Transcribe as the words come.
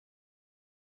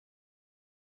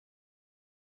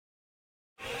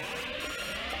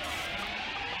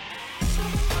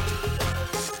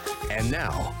And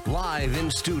now, live in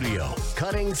studio,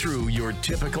 cutting through your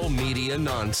typical media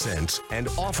nonsense and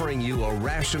offering you a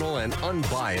rational and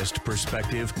unbiased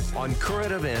perspective on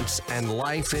current events and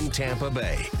life in Tampa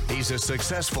Bay. He's a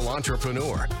successful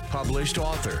entrepreneur, published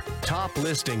author, top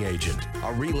listing agent,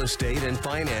 a real estate and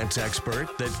finance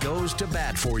expert that goes to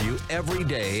bat for you every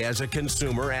day as a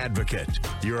consumer advocate.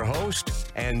 Your host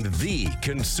and the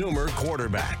consumer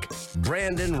quarterback,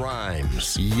 Brandon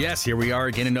Rhymes. Yes, here we are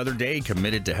again, another day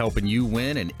committed to helping you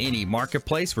win in any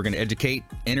marketplace. We're going to educate,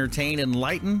 entertain,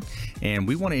 enlighten, and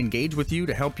we want to engage with you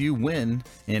to help you win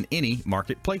in any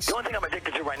marketplace. The only thing I'm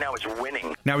addicted to right now is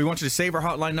winning. Now, we want you to save our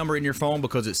hotline number in your phone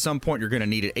because at some point you're going to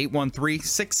need it.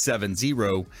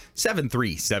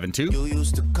 813-670-7372. You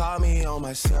used to call me on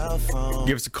my cell phone.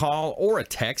 Give us a call or a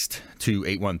text to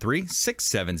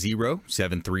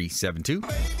 813-670-7372.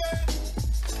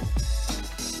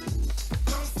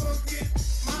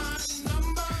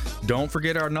 Don't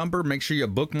forget our number. Make sure you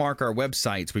bookmark our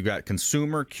websites. We've got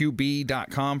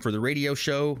consumerqb.com for the radio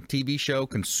show, TV show,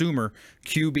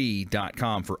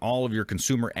 consumerqb.com for all of your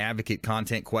consumer advocate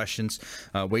content questions,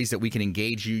 ways that we can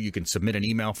engage you. You can submit an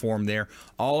email form there.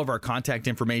 All of our contact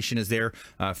information is there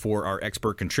for our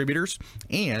expert contributors.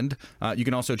 And you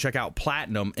can also check out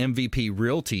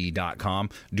platinummvprealty.com.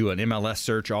 Do an MLS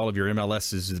search. All of your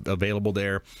MLS is available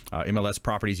there. MLS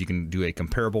properties, you can do a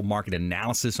comparable market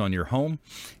analysis on your home.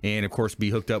 And, of course, be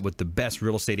hooked up with the best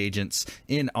real estate agents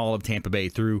in all of Tampa Bay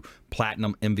through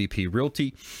Platinum MVP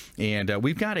Realty. And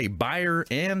we've got a buyer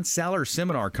and seller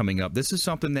seminar coming up. This is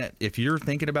something that if you're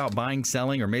thinking about buying,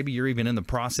 selling, or maybe you're even in the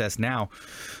process now,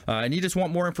 and you just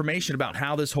want more information about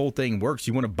how this whole thing works,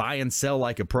 you want to buy and sell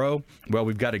like a pro, well,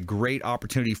 we've got a great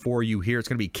opportunity for you here. It's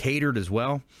going to be catered as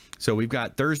well. So we've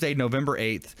got Thursday, November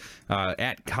 8th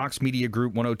at Cox Media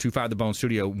Group, 1025 The Bone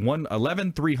Studio,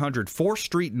 11300 4th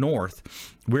Street North.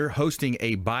 We're hosting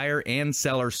a buyer and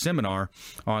seller seminar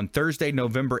on Thursday,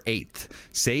 November 8th.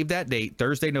 Save that date,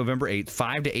 Thursday, November 8th,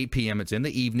 5 to 8 p.m. It's in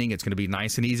the evening. It's going to be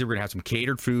nice and easy. We're going to have some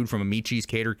catered food from Amici's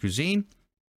Catered Cuisine.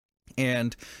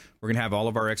 And we're going to have all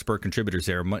of our expert contributors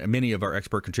there, many of our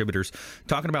expert contributors,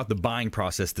 talking about the buying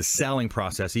process, the selling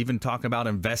process, even talking about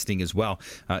investing as well.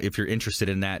 If you're interested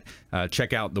in that,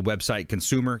 check out the website,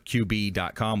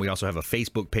 consumerqb.com. We also have a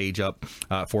Facebook page up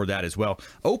for that as well.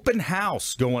 Open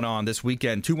house going on this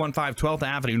weekend, 215 12th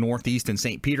Avenue Northeast in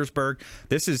St. Petersburg.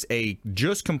 This is a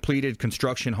just completed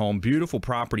construction home, beautiful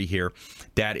property here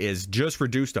that is just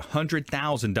reduced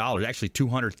 $100,000, actually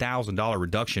 $200,000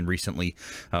 reduction recently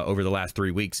over the last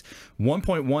 3 weeks.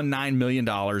 $1.19 million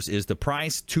is the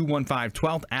price. 215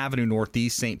 12th Avenue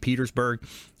Northeast, St. Petersburg.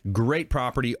 Great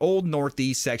property, old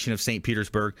northeast section of St.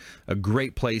 Petersburg. A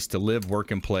great place to live, work,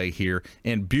 and play here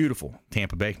in beautiful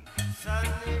Tampa Bay.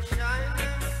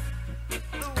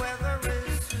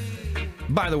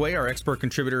 By the way, our expert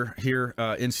contributor here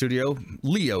in studio,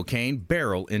 Leo Kane,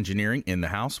 Barrel Engineering, in the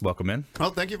house. Welcome in.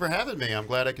 Well, thank you for having me. I'm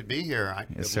glad I could be here.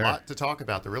 There's a lot to talk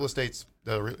about. The real estate's,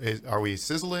 are we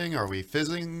sizzling? Are we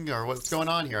fizzing? Or what's going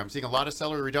on here? I'm seeing a lot of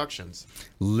seller reductions.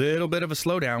 Little bit of a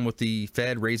slowdown with the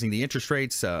Fed raising the interest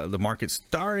rates. The market's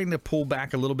starting to pull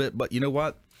back a little bit. But you know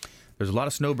what? There's a lot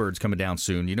of snowbirds coming down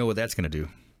soon. You know what that's going to do?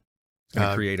 It's going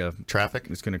to create traffic.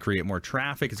 It's going to create more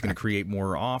traffic. It's going to create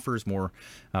more offers, more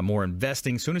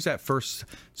investing. As soon as that first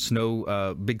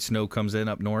big snow comes in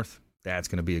up north, that's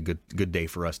going to be a good day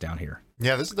for us down here.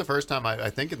 Yeah, this is the first time I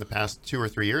think in the past 2 or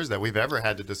 3 years that we've ever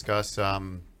had to discuss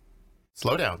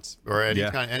slowdowns or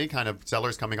any kind of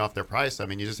sellers coming off their price. I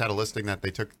mean, you just had a listing that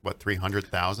they took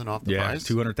 $300,000 off the price.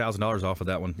 Yeah, $200,000 off of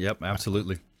that one. Yep,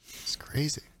 absolutely. It's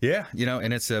crazy. Yeah,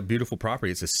 and it's a beautiful property.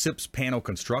 It's a SIPS panel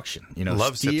construction.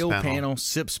 Love steel SIPS panel,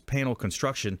 SIPS panel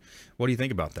construction. What do you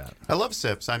think about that? I love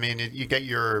SIPS. I mean, you get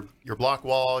your block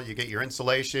wall, you get your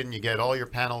insulation, you get all your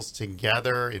panels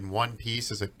together in one piece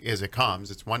as it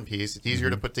comes. It's one piece. It's easier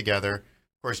to put together.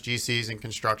 Of course, GCs and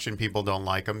construction people don't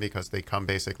like them because they come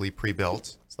basically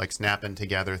pre-built. It's like snapping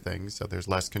together things, so there's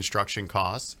less construction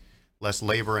costs, less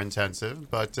labor intensive.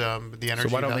 But the energy.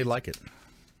 So why don't they like it?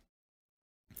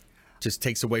 Just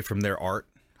takes away from their art.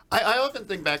 I often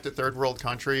think back to third world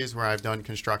countries where I've done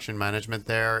construction management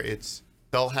there.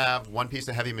 They'll have one piece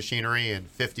of heavy machinery and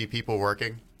 50 people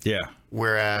working. Yeah.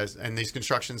 Whereas, and these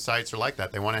construction sites are like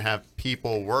that. They want to have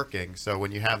people working. So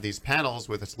when you have these panels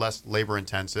with it's less labor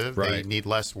intensive, they need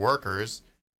less workers.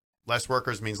 Less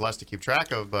workers means less to keep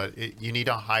track of, but you need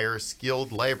a higher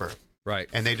skilled labor. Right.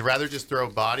 And they'd rather just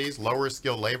throw bodies, lower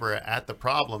skilled labor at the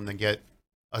problem than get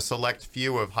a select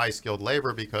few of high-skilled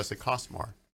labor because it costs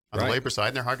more on the labor side,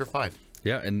 and they're hard to find.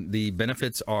 Yeah, and the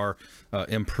benefits are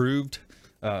improved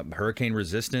hurricane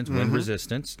resistance, wind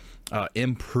resistance,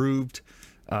 improved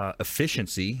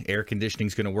efficiency. Air conditioning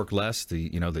is going to work less. The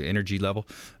energy level,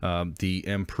 the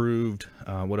improved.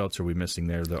 What else are we missing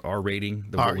there? The R rating.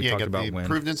 What we talked about.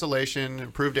 Improved insulation,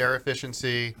 improved air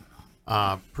efficiency,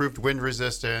 improved wind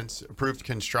resistance, improved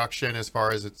construction as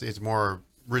far as it's more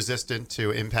resistant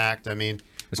to impact. I mean,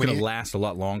 it's going to last a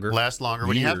lot longer.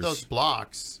 When you have those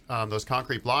blocks, those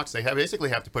concrete blocks, they basically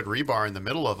have to put rebar in the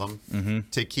middle of them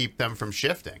to keep them from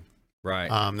shifting. Right.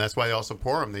 That's why they also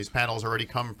pour them. These panels already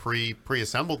come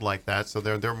pre-assembled like that, so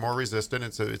they're more resistant.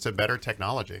 It's a better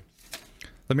technology.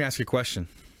 Let me ask you a question.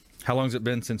 How long has it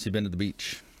been since you've been to the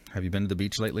beach? Have you been to the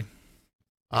beach lately?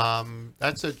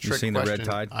 That's a trick question. You seen the red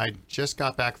tide? I just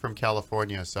got back from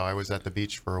California, so I was at the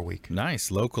beach for a week. Nice.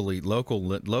 Local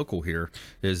here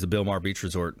is the Bilmar Beach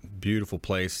Resort. Beautiful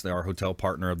place. They're our hotel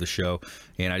partner of the show.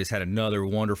 And I just had another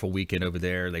wonderful weekend over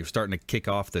there. They were starting to kick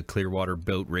off the Clearwater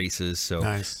boat races. So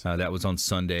nice. That was on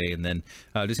Sunday. And then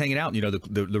just hanging out.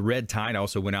 The red tide, I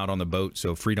also went out on the boat.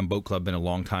 So Freedom Boat Club, been a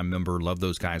long-time member. Love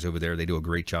those guys over there. They do a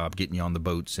great job getting you on the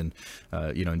boats and,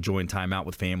 enjoying time out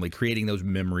with family, creating those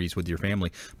memories with your family.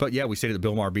 But yeah, we stayed at the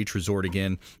Bilmar Beach Resort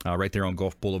again, right there on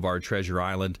Gulf Boulevard, Treasure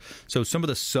Island. So some of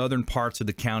the southern parts of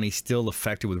the county still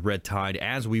affected with red tide.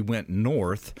 As we went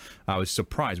north, I was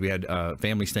surprised. We had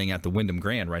family staying at the Wyndham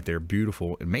Grand right there.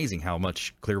 Beautiful. Amazing how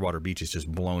much Clearwater Beach has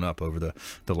just blown up over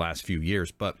the last few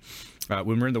years. But when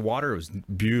we were in the water, it was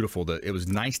beautiful. It was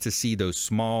nice to see those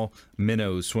small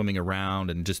minnows swimming around,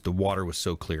 and just the water was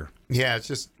so clear. Yeah, it's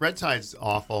just red tide's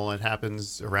awful. It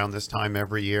happens around this time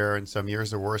every year, and some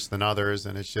years are worse than others.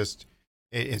 And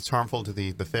it's harmful to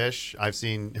the fish. I've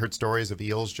heard stories of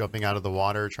eels jumping out of the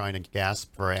water trying to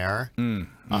gasp for air,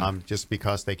 just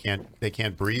because they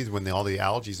can't breathe when all the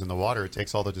algae's in the water. It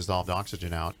takes all the dissolved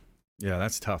oxygen out. Yeah,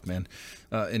 that's tough, man.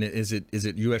 And is it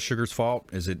U.S. Sugar's fault?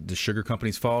 Is it the sugar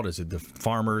company's fault? Is it the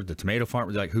farmer, the tomato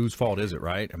farmer? Like, whose fault is it,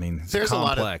 right? I mean, it's there's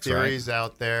complex, a lot of theories right?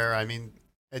 out there. I mean,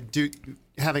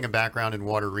 having a background in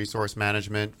water resource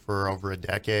management for over a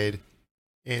decade,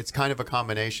 it's kind of a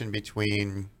combination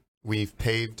between we've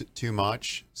paved too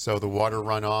much, so the water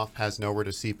runoff has nowhere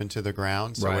to seep into the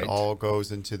ground, so right. It all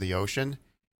goes into the ocean,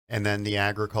 and then the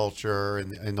agriculture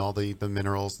and all the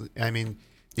minerals. I mean,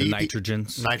 the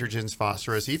nitrogens,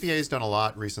 phosphorus. EPA's done a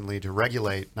lot recently to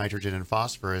regulate nitrogen and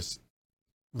phosphorus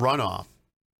runoff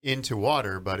into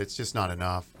water, but it's just not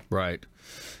enough. Right.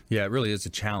 Yeah, it really is a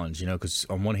challenge, because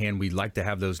on one hand, we like to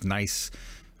have those nice,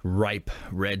 ripe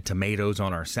red tomatoes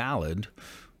on our salad,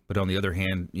 but on the other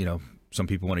hand, some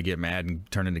people want to get mad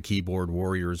and turn into keyboard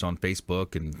warriors on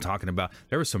Facebook and talking about.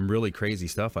 There was some really crazy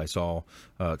stuff I saw,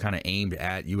 kind of aimed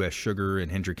at U.S. Sugar in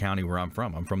Hendry County, where I'm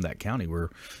from. I'm from that county where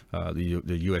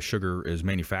the U.S. Sugar is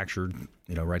manufactured.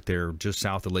 Right there, just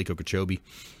south of Lake Okeechobee.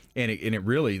 And it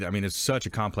really, I mean, it's such a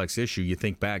complex issue. You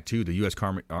think back to the U.S.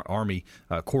 Army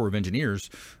Corps of Engineers.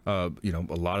 A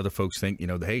lot of the folks think,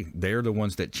 hey, they're the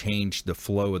ones that changed the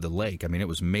flow of the lake. I mean, it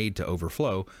was made to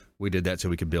overflow. We did that so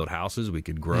we could build houses, we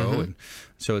could grow, and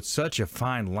so it's such a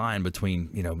fine line between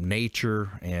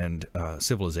nature and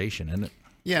civilization, isn't it?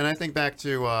 Yeah, and I think back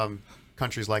to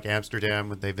countries like Amsterdam,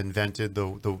 when they've invented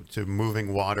to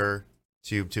moving water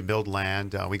to build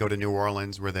land. We go to New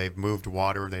Orleans, where they've moved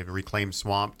water, they've reclaimed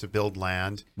swamp to build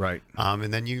land. Right.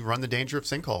 And then you run the danger of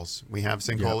sinkholes. We have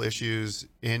sinkhole issues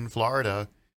in Florida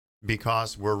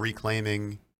because we're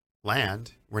reclaiming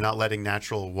land. We're not letting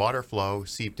natural water flow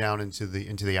seep down into the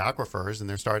aquifers, and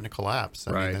they're starting to collapse.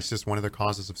 I mean, that's just one of the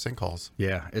causes of sinkholes.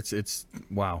 Yeah, it's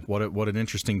wow, what an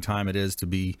interesting time it is to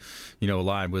be,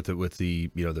 alive with the the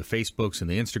Facebooks and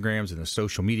the Instagrams and the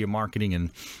social media marketing,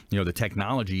 and the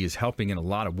technology is helping in a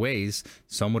lot of ways.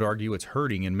 Some would argue it's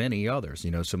hurting in many others.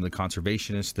 Some of the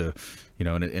conservationists,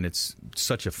 and it's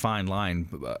such a fine line,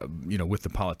 with the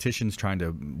politicians trying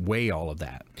to weigh all of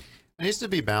that. It needs to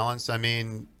be balanced. I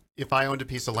mean, if I owned a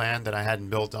piece of land that I hadn't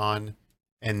built on,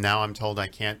 and now I'm told I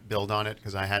can't build on it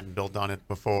because I hadn't built on it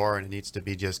before, and it needs to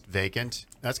be just vacant,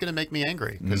 that's going to make me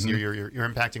angry, because you're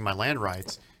impacting my land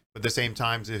rights. But at the same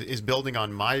time, is building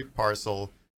on my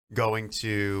parcel going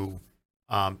to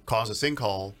cause a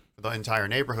sinkhole for the entire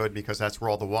neighborhood, because that's where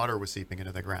all the water was seeping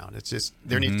into the ground? It's just,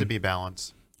 there needs to be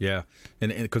balance. Yeah,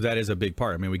 and because that is a big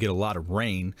part. I mean, we get a lot of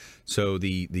rain, so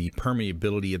the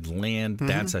permeability of the land,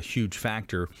 that's a huge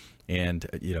factor. And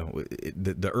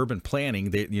the urban planning,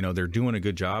 they're doing a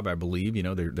good job, I believe.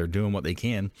 They're doing what they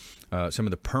can. Some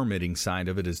of the permitting side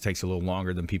of it takes a little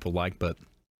longer than people like, but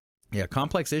Yeah,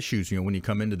 complex issues, when you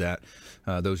come into that,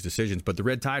 those decisions. But the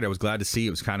red tide, I was glad to see it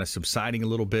was kind of subsiding a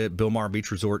little bit. Bilmar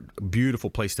Beach Resort, beautiful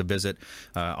place to visit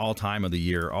all times of the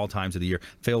year,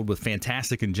 filled with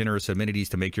fantastic and generous amenities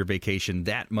to make your vacation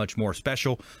that much more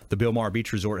special. The Bilmar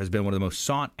Beach Resort has been one of the most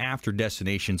sought-after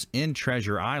destinations in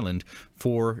Treasure Island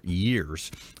for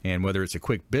years. And whether it's a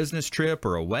quick business trip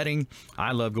or a wedding,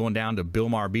 I love going down to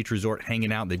Bilmar Beach Resort,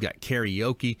 hanging out. They've got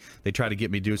karaoke. They tried to get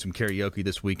me to do some karaoke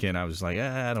this weekend. I was like,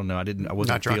 I don't know. I wasn't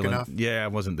Not drunk feeling. enough? Yeah, I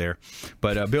wasn't there.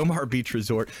 But Bilmar Beach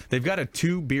Resort, they've got a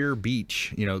 2-beer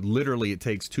beach. Literally, it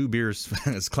takes 2 beers,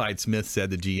 as Clyde Smith said,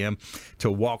 the GM,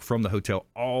 to walk from the hotel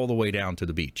all the way down to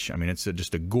the beach. I mean, it's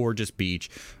just a gorgeous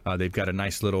beach. They've got a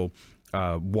nice little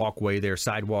walkway there,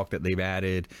 sidewalk that they've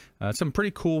added. Some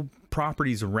pretty cool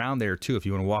properties around there too. If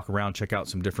you want to walk around, check out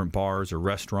some different bars or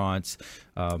restaurants.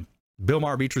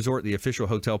 Bilmar Beach Resort, the official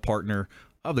hotel partner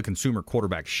of the Consumer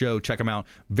Quarterback Show. Check them out.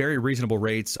 Very reasonable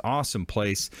rates, awesome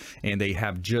place, and they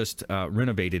have just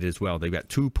renovated as well. They've got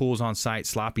 2 pools on site.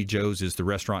 Sloppy Joe's is the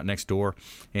restaurant next door,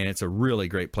 and it's a really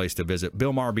great place to visit.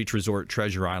 Bilmar Beach Resort,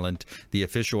 Treasure Island, the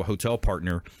official hotel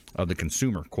partner of the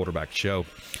Consumer Quarterback Show.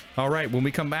 All right, when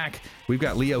we come back, we've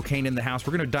got Leo Kane in the house.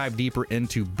 We're going to dive deeper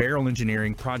into barrel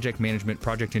engineering, project management,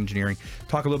 project engineering,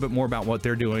 talk a little bit more about what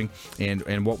they're doing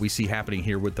and what we see happening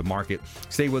here with the market.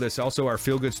 Stay with us. Also, our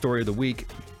feel-good story of the week.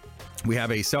 We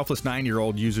have a selfless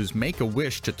 9-year-old uses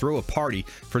Make-A-Wish to throw a party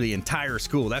for the entire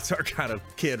school. That's our kind of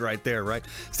kid right there, right?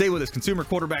 Stay with us. Consumer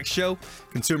Quarterback Show,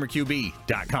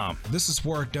 ConsumerQB.com. This is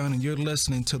Warwick Dunn, and you're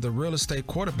listening to the Real Estate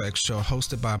Quarterback Show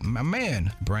hosted by my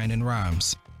man, Brandon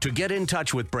Rhymes. To get in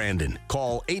touch with Brandon,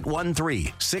 call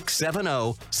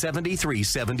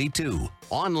 813-670-7372.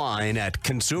 Online at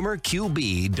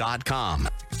ConsumerQB.com.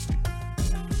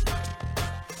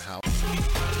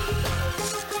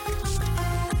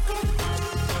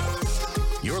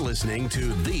 You're listening to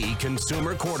the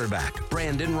Consumer Quarterback,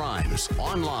 Brandon Rhymes,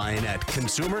 online at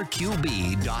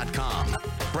ConsumerQB.com.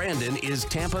 Brandon is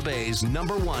Tampa Bay's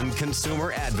 #1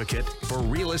 consumer advocate for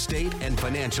real estate and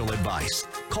financial advice.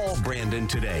 Call Brandon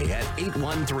today at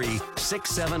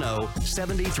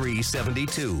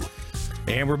 813-670-7372.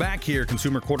 And we're back here,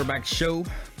 Consumer Quarterback Show,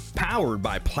 powered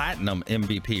by Platinum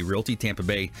MVP Realty, Tampa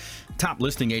Bay. Top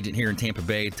listing agent here in Tampa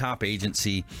Bay, top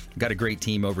agency. Got a great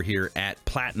team over here at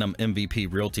Platinum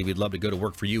MVP Realty. We'd love to go to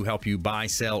work for you, help you buy,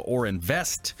 sell, or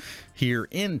invest here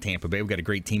in Tampa Bay. We've got a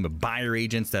great team of buyer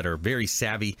agents that are very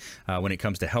savvy when it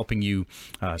comes to helping you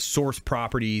source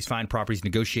properties, find properties,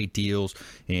 negotiate deals.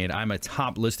 And I'm a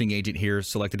top listing agent here,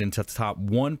 selected into the top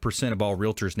 1% of all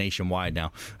realtors nationwide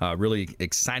now. Really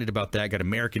excited about that. Got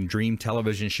American Dream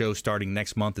television show starting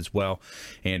next month as well.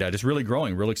 And just really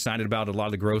growing. Really excited about a lot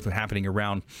of the growth happening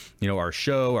around our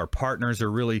show. Our partners are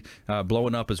really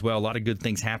blowing up as well. A lot of good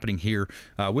things happening here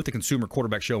with the Consumer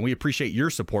Quarterback Show. And we appreciate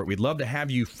your support. We'd love to have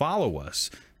you follow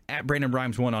us at Brandon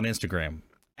Rhymes 1 on Instagram,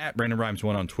 at Brandon Rhymes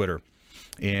 1 on Twitter,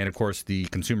 and of course the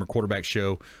Consumer Quarterback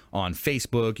Show on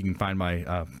Facebook. You can find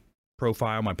my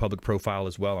profile, my public profile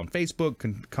as well on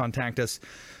Facebook. Contact us.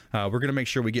 We're going to make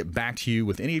sure we get back to you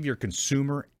with any of your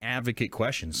consumer advocate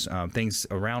questions, things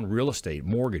around real estate,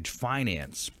 mortgage,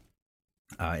 finance,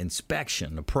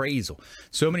 inspection, appraisal,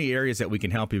 so many areas that we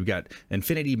can help you. We've got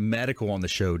Infinity Medical on the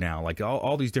show now, like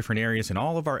all these different areas, and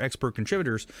all of our expert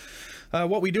contributors.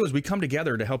 What we do is we come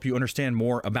together to help you understand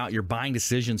more about your buying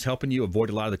decisions, helping you avoid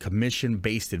a lot of the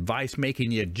commission-based advice,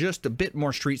 making you just a bit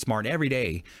more street smart every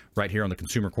day right here on the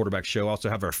Consumer Quarterback Show. Also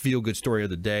have our feel-good story of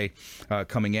the day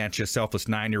coming at you. Selfless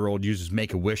 9-year-old uses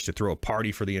Make-A-Wish to throw a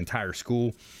party for the entire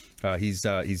school. He's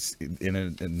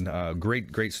in a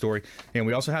great story. And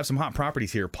we also have some hot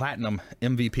properties here. Platinum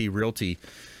MVP Realty.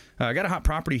 I got a hot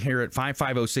property here at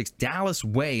 5506 Dallas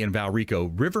Way in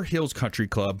Valrico. River Hills Country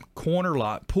Club, corner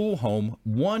lot, pool home,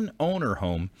 one owner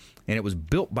home. And it was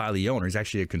built by the owner. He's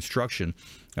actually a construction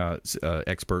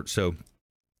expert. So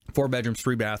 4 bedrooms,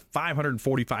 3 bath,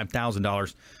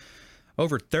 $545,000.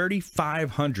 Over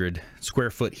 3,500 square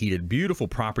foot heated, beautiful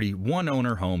property, one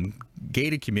owner home,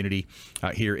 gated community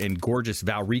here in gorgeous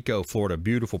Valrico, Florida.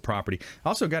 Beautiful property.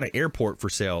 Also got an airport for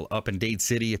sale up in Dade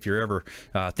City. If you're ever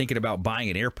thinking about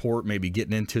buying an airport, maybe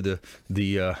getting into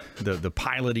the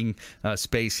piloting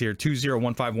space here,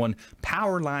 20151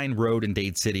 Powerline Road in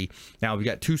Dade City. Now we've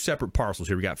got 2 separate parcels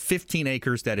here. We got 15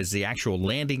 acres. That is the actual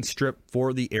landing strip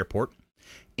for the airport.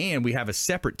 And we have a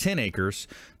separate 10 acres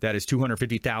that is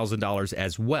 $250,000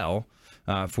 as well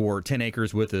for 10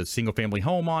 acres with a single-family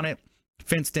home on it,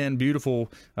 fenced in,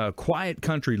 beautiful, quiet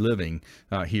country living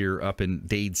here up in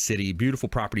Dade City. Beautiful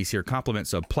properties here,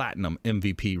 compliments of Platinum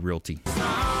MVP Realty.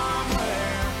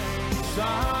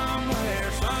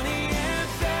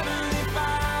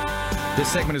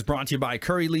 This segment is brought to you by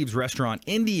Curry Leaves Restaurant,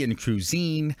 Indian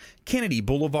Cuisine, Kennedy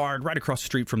Boulevard, right across the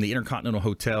street from the Intercontinental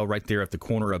Hotel, right there at the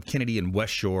corner of Kennedy and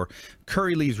West Shore.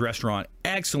 Curry Leaves Restaurant,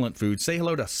 excellent food. Say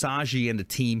hello to Saji and the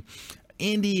team.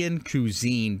 Indian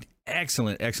Cuisine,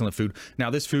 excellent food. Now,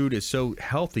 this food is so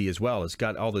healthy as well. It's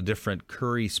got all the different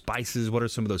curry spices. What are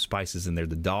some of those spices in there?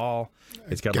 The dal.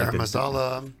 It's got garam like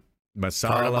masala,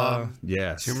 cardamom,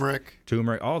 yes, turmeric,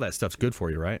 all that stuff's good for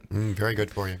you, right? Very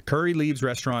good for you. Curry Leaves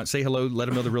Restaurant. Say hello. Let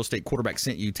them know the real estate quarterback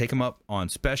sent you. Take them up on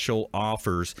special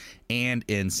offers and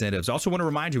incentives. Also want to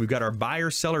remind you, we've got our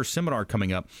buyer-seller seminar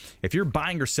coming up. If you're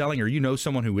buying or selling, or you know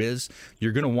someone who is,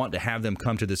 you're going to want to have them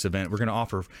come to this event. We're going to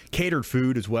offer catered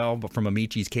food as well from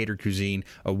Amici's Catered Cuisine,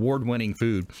 award-winning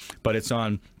food. But it's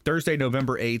on Thursday,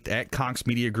 November 8th at Cox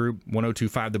Media Group,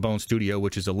 1025 The Bone Studio,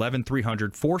 which is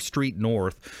 11300 4th Street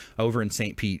North over in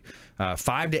St. Pete.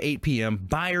 5 to 8 p.m.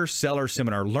 Buyer-seller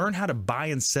seminar. Learn how to buy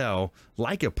and sell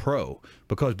like a pro,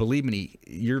 because believe me,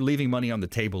 you're leaving money on the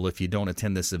table if you don't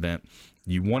attend this event.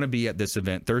 You want to be at this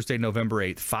event Thursday, November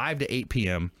 8th, 5 to 8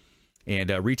 p.m. And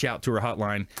reach out to our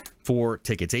hotline for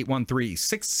tickets,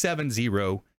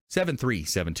 813-670-7372.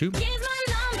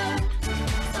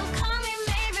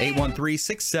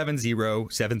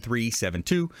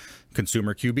 813-670-7372,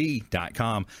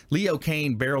 consumerqb.com. Leo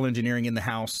Kane, Barrel Engineering in the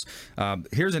house.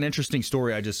 Here's an interesting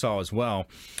story I just saw as well.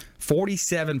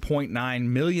 $47.9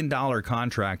 million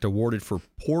contract awarded for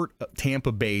Port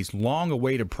Tampa Bay's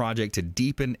long-awaited project to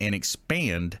deepen and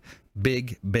expand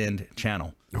Big Bend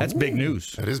Channel. That's big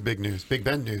news. That is big news. Big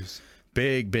Bend news.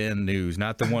 Big Bend news,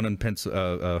 not the one in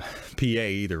PA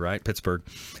either, right? Pittsburgh.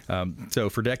 So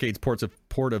for decades, port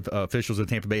officials in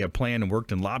Tampa Bay have planned and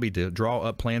worked and lobbied to draw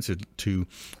up plans to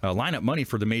line up money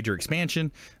for the major expansion.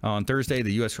 On Thursday,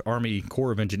 the U.S. Army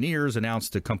Corps of Engineers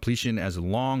announced the completion as a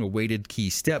long-awaited key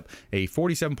step. A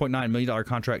 $47.9 million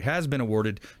contract has been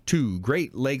awarded to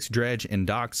Great Lakes Dredge and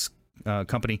Docks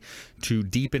Company to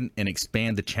deepen and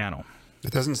expand the channel.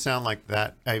 It doesn't sound like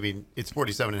that. I mean, it's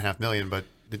 $47.5 million, but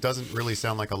it doesn't really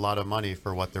sound like a lot of money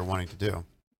for what they're wanting to do.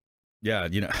 Yeah,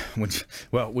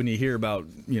 when you hear about,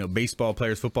 baseball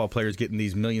players, football players getting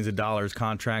these millions of dollars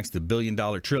contracts, the $1 billion,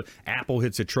 Apple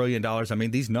hits $1 trillion. I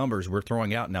mean, these numbers we're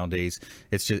throwing out nowadays,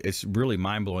 it's really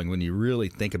mind blowing when you really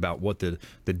think about what the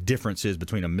difference is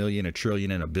between $1 million, $1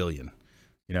 trillion, and $1 billion.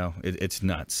 It's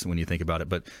nuts when you think about it.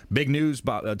 But big news,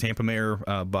 Tampa Mayor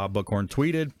Bob Buckhorn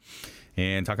tweeted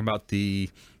and talking about the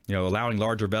allowing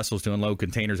larger vessels to unload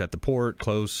containers at the port,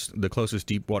 the closest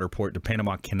deep water port to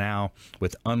Panama Canal,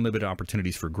 with unlimited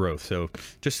opportunities for growth. So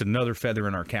just another feather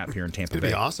in our cap here in Tampa Bay. It's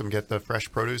going to be awesome. Get the fresh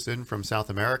produce in from South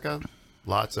America.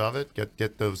 Lots of it.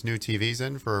 Get those new TVs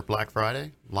in for Black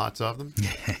Friday. Lots of them.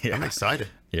 Yeah. I'm excited.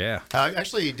 Yeah.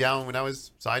 Actually, when I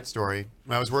was when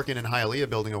I was working in Hialeah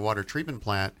building a water treatment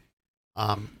plant,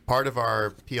 part of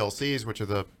our PLCs, which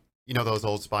are those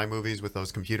old spy movies with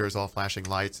those computers all flashing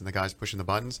lights and the guys pushing the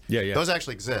buttons? Yeah. Those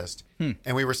actually exist.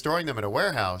 And we were storing them at a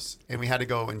warehouse, and we had to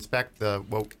go inspect the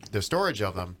storage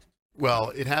of them.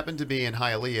 Well, it happened to be in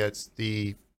Hialeah. It's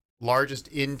the largest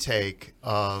intake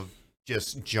of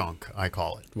just junk, I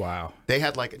call it. Wow. They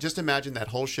had just imagine that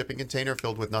whole shipping container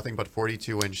filled with nothing but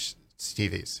 42-inch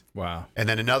TVs. Wow. And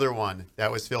then another one that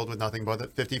was filled with nothing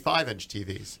but 55-inch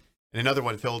TVs. And another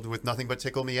one filled with nothing but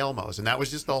Tickle Me Elmos. And that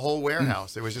was just the whole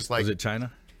warehouse. It was just like... Was it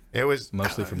China? It was...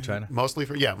 Mostly from China? Most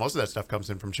of that stuff comes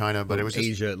in from China, but it was just...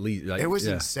 Asia, at least. It was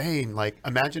insane.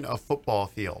 Imagine a football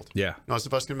field. Yeah. Most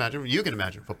of us can imagine. You can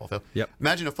imagine a football field. Yep.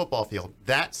 Imagine a football field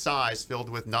that size filled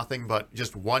with nothing but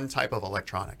just one type of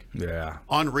electronic. Yeah.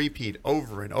 On repeat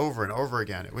over and over and over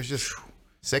again. It was just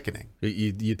sickening.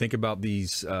 You think about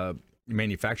these...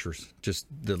 manufacturers, just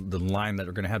the line that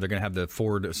they're going to have the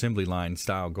Ford assembly line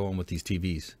style going with these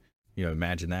TVs.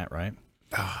 Imagine that, right?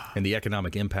 And the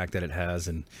economic impact that it has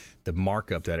and the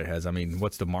markup that it has. I mean,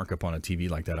 what's the markup on a TV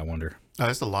like that, I wonder?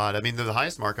 That's a lot. I mean, the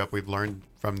highest markup we've learned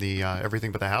from the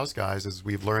Everything But the House guys is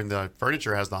we've learned that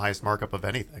furniture has the highest markup of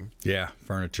anything. Yeah,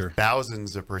 furniture.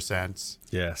 Thousands of percents.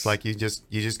 Yes. It's like you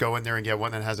just go in there and get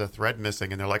one that has a thread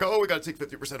missing, and they're like, oh, we got to take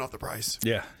 50% off the price.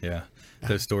 Yeah.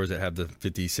 Those stores that have the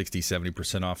 50, 60,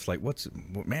 70% off,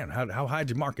 how high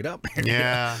did you mark it up?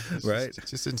 Yeah. Right?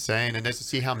 It's just insane. And just to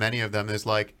see how many of them is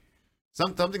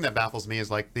something that baffles me is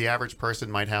the average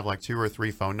person might have 2 or 3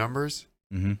 phone numbers.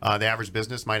 Mm-hmm. The average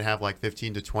business might have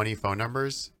 15 to 20 phone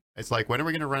numbers. It's when are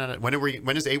we going to run out of,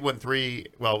 when is 813,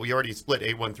 well, we already split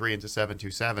 813 into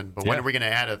 727, but when are we going to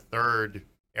add a third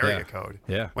area code?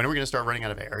 Yeah. When are we going to start running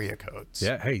out of area codes?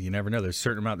 Yeah. Hey, you never know. There's a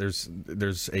certain amount,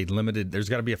 there's a limited, there's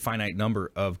got to be a finite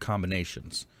number of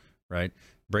combinations, right?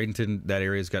 Bradenton, that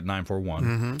area's got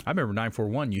 941. I remember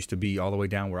 941 used to be all the way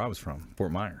down where I was from,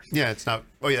 Fort Myers. Yeah, it's not.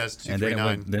 Oh, yeah, it's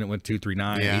 239. And then it went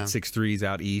 239, Yeah. 863's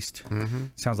out east.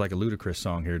 Sounds like a ludicrous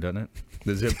song here, doesn't it?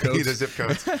 The zip codes. The zip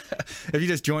codes. If you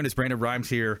just joined us, Brandon Rhymes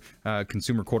here,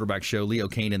 Consumer Quarterback Show. Leo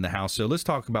Kane in the house. So let's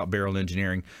talk about Barrel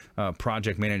Engineering,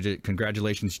 project manager.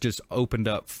 Congratulations, just opened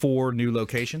up 4 new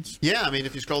locations. Yeah, I mean,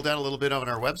 if you scroll down a little bit on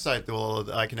our website,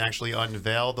 I can actually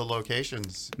unveil the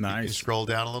locations. Nice. You can scroll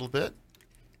down a little bit.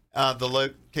 The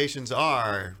locations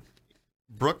are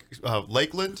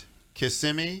Lakeland,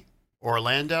 Kissimmee,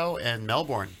 Orlando, and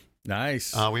Melbourne.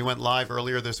 Nice. We went live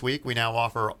earlier this week. We now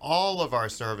offer all of our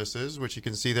services, which you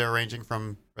can see there, ranging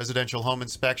from residential home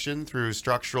inspection through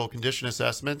structural condition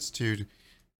assessments to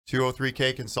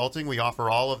 203K consulting. We offer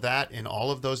all of that in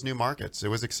all of those new markets. It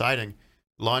was exciting.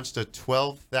 Launched a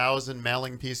 12,000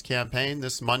 mailing piece campaign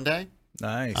this Monday.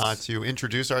 Nice. To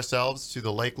introduce ourselves to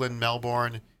the Lakeland,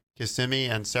 Melbourne, Kissimmee,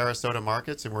 and Sarasota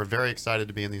markets, and we're very excited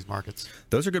to be in these markets.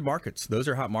 Those are good markets. Those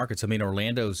are hot markets. I mean,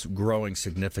 Orlando's growing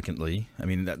significantly. I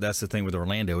mean, that's the thing with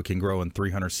Orlando. It can grow in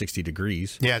 360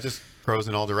 degrees. Yeah, it just grows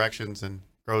in all directions and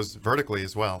grows vertically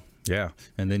as well. Yeah,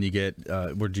 and then you get,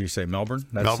 what did you say, Melbourne?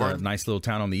 That's Melbourne. a nice little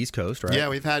town on the East Coast, right? Yeah,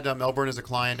 we've had Melbourne as a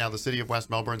client. Now the city of West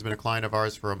Melbourne's been a client of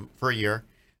ours for a year.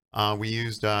 We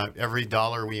used every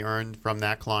dollar we earned from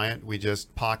that client, we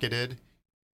just pocketed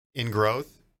in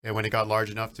growth. And when it got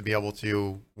large enough to be able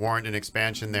to warrant an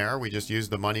expansion there, we just used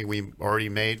the money we already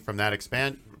made from that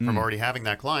from already having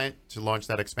that client to launch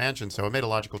that expansion. So it made a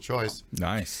logical choice.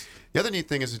 Nice. The other neat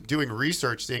thing is doing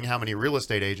research, seeing how many real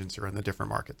estate agents are in the different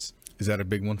markets. Is that a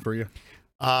big one for you?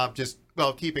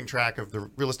 Keeping track of the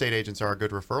real estate agents are a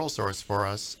good referral source for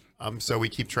us. So we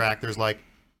keep track. There's like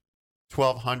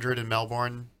 1,200 in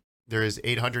Melbourne. There is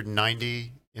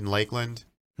 890 in Lakeland.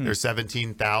 There's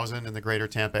 17,000 in the greater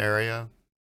Tampa area.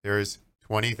 There's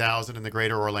 20,000 in the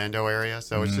greater Orlando area.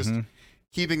 So it's just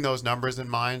keeping those numbers in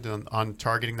mind on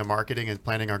targeting the marketing and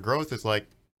planning our growth. Is like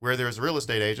where there's real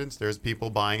estate agents, there's people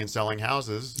buying and selling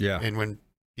houses. Yeah. And when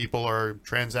people are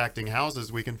transacting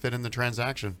houses, we can fit in the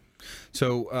transaction.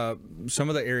 So some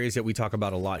of the areas that we talk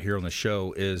about a lot here on the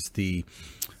show is the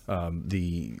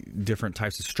different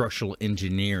types of structural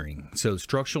engineering. So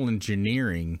structural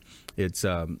engineering, it's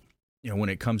when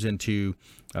it comes into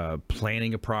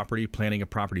planning a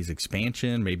property's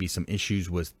expansion, maybe some issues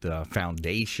with the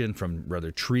foundation from rather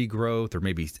tree growth or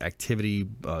maybe activity,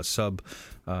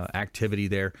 activity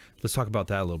there. Let's talk about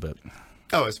that a little bit.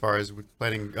 Oh, as far as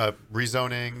planning,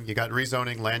 rezoning, you got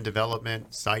rezoning, land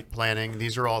development, site planning.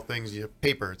 These are all things,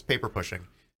 it's paper pushing.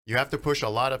 You have to push a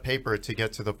lot of paper to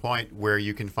get to the point where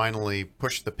you can finally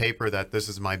push the paper that this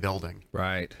is my building.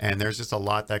 Right. And there's just a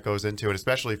lot that goes into it,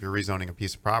 especially if you're rezoning a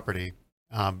piece of property.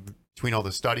 Between all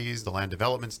the studies, the land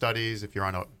development studies, if you're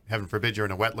heaven forbid, you're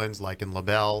in a wetlands like in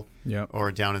LaBelle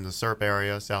or down in the SERP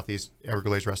area, Southeast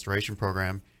Everglades Restoration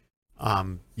Program,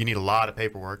 you need a lot of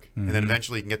paperwork. And then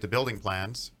eventually you can get the building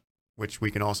plans, which we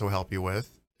can also help you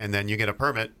with. And then you get a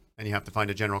permit and you have to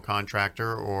find a general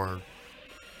contractor or...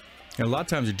 And a lot of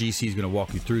times a GC is going to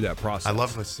walk you through that process. I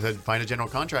love this. Find a general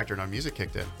contractor and our music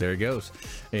kicked in. There it goes.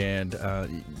 And,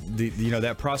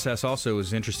 that process also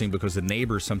is interesting because the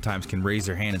neighbors sometimes can raise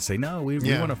their hand and say, no, we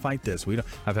want to fight this.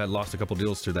 I've lost a couple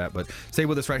deals through that. But stay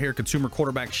with us right here. Consumer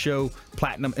Quarterback Show,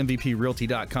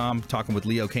 PlatinumMVPRealty.com, talking with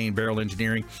Leo Kane, Barrel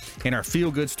Engineering. And our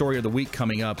feel-good story of the week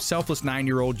coming up. Selfless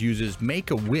 9-year-old uses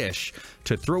Make-A-Wish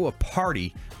to throw a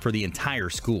party for the entire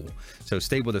school. So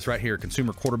stay with us right here,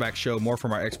 Consumer Quarterback Show. More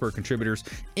from our expert contributors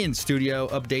in studio,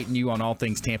 updating you on all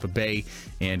things Tampa Bay.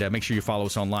 And make sure you follow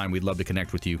us online. We'd love to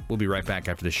connect with you. We'll be right back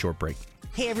after this short break.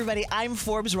 Hey everybody, I'm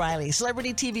Forbes Riley,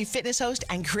 celebrity TV fitness host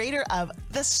and creator of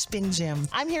The Spin Gym.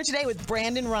 I'm here today with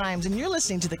Brandon Rhymes, and you're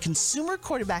listening to the Consumer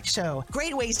Quarterback Show.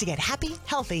 Great ways to get happy,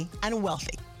 healthy, and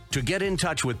wealthy. To get in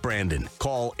touch with Brandon,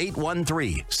 call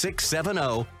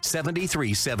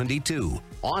 813-670-7372.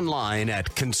 Online at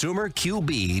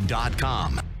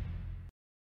consumerqb.com.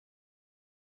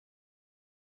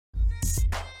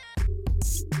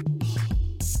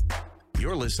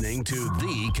 You're listening to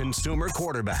the Consumer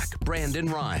Quarterback, Brandon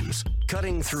Rhymes,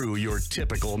 cutting through your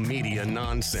typical media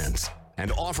nonsense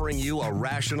and offering you a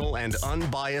rational and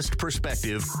unbiased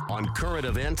perspective on current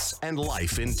events and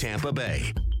life in Tampa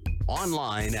Bay.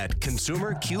 Online at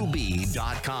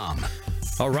consumerqb.com.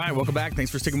 All right, welcome back. Thanks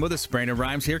for sticking with us. Brandon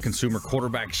Rhymes here, Consumer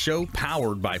Quarterback Show,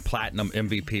 powered by Platinum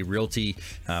MVP Realty,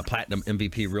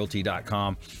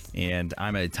 PlatinumMVPRealty.com. And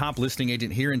I'm a top listing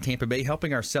agent here in Tampa Bay,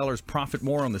 helping our sellers profit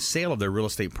more on the sale of their real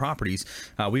estate properties.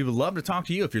 We would love to talk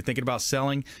to you if you're thinking about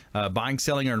selling, buying,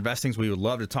 selling, or investing. We would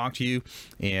love to talk to you,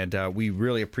 and we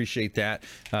really appreciate that.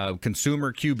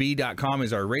 ConsumerQB.com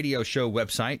is our radio show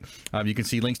website. You can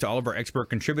see links to all of our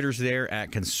expert contributors there at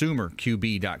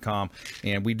ConsumerQB.com.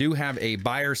 And we do have a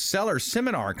buyer-seller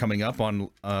seminar coming up on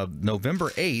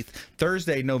November 8th,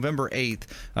 Thursday, November 8th,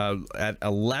 at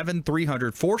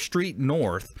 11300 4th Street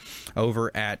North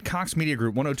over at Cox Media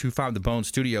Group 1025 The Bone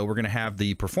Studio. We're going to have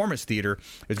the Performance Theater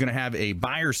is going to have a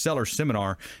buyer-seller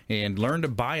seminar and learn to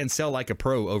buy and sell like a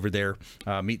pro over there.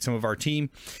 Meet some of our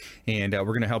team, and we're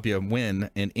going to help you win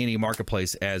in any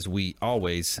marketplace, as we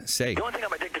always say. The only thing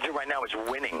I'm addicted to right now is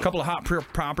winning. A couple of hot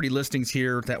property listings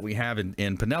here that we have in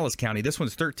Pinellas County. This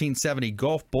one's 1370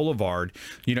 Gulf Boulevard,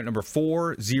 unit number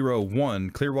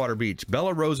 401, Clearwater Beach.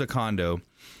 Bella Rosa condo,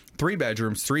 3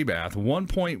 bedrooms, 3 bath,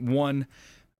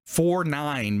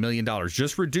 $1.149 million.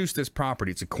 Just reduced this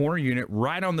property. It's a corner unit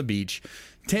right on the beach.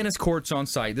 Tennis courts on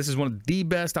site. This is one of the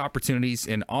best opportunities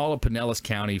in all of Pinellas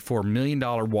County for $1 million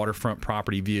waterfront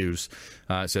property views.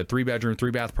 It's a 3 bedroom,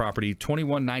 3 bath property,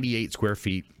 2198 square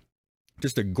feet.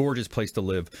 Just a gorgeous place to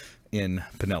live in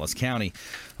Pinellas County.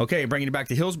 Okay, bringing you back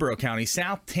to Hillsborough County,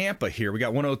 South Tampa here. We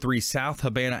got 103 South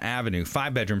Havana Avenue,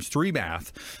 5 bedrooms, 3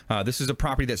 bath. This is a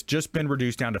property that's just been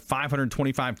reduced down to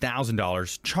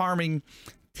 $525,000. Charming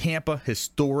Tampa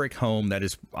historic home that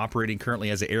is operating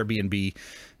currently as an Airbnb.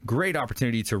 Great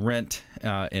opportunity to rent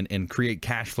and create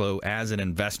cash flow as an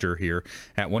investor here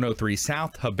at 103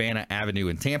 South Havana Avenue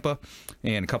in Tampa,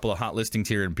 and a couple of hot listings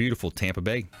here in beautiful Tampa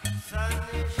Bay.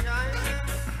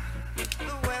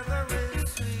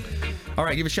 All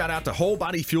right, give a shout out to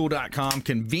WholeBodyFuel.com.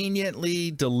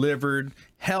 Conveniently delivered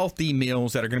healthy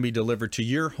meals that are going to be delivered to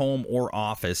your home or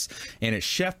office. And it's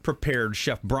chef prepared.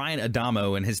 Chef Brian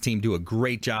Adamo and his team do a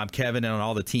great job. Kevin and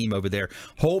all the team over there.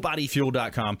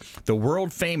 WholeBodyFuel.com. The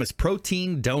world famous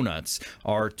protein donuts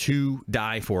are to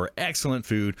die for. Excellent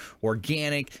food,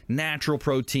 organic, natural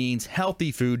proteins,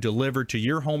 healthy food delivered to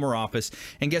your home or office.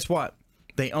 And guess what?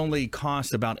 They only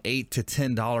cost about $8 to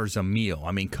 $10 a meal.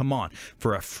 I mean, come on.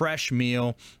 For a fresh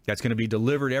meal that's going to be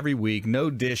delivered every week, no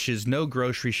dishes, no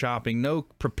grocery shopping, no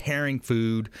preparing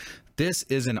food. This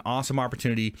is an awesome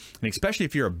opportunity, and especially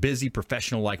if you're a busy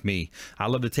professional like me. I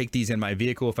love to take these in my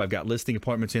vehicle if I've got listing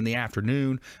appointments in the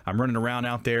afternoon. I'm running around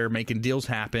out there making deals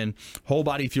happen.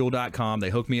 WholeBodyFuel.com. They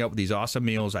hook me up with these awesome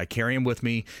meals. I carry them with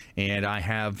me, and I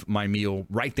have my meal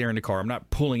right there in the car. I'm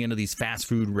not pulling into these fast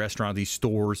food restaurants, these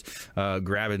stores,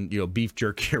 grabbing beef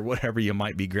jerky or whatever you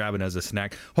might be grabbing as a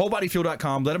snack.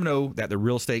 WholeBodyFuel.com. Let them know that the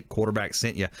Real Estate Quarterback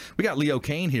sent you. We got Leo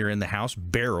Kane here in the house,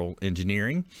 Barrel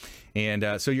Engineering.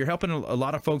 And so you're helping a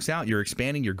lot of folks out. You're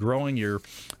expanding, you're growing, your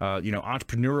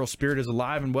entrepreneurial spirit is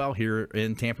alive and well here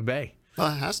in Tampa Bay.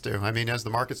 Well, it has to. I mean, as the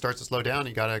market starts to slow down,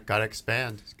 you gotta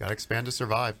expand. You gotta expand to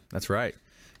survive. That's right.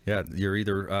 Yeah, you're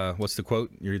either what's the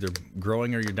quote? You're either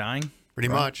growing or you're dying. Pretty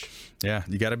much. Yeah,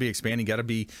 you got to be expanding. You got to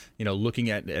be, looking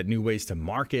at new ways to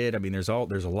market. I mean, there's a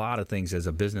lot of things as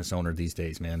a business owner these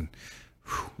days, man.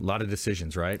 Whew, a lot of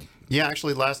decisions, right? Yeah,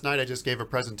 actually, last night I just gave a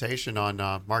presentation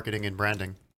on marketing and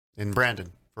branding in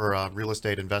Brandon for a real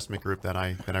estate investment group that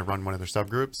I run, one of their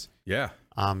subgroups. Yeah.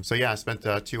 I spent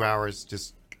 2 hours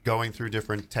just going through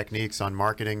different techniques on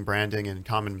marketing, branding, and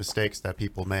common mistakes that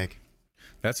people make.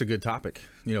 That's a good topic.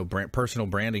 Personal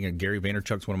branding, and Gary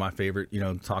Vaynerchuk's one of my favorite,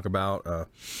 talk about,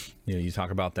 you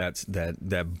talk about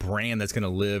that brand that's going to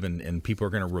live and people are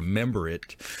going to remember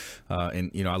it. I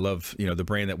love, the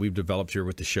brand that we've developed here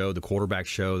with the show, the Quarterback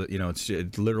Show, that,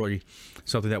 it's literally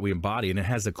something that we embody, and it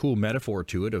has a cool metaphor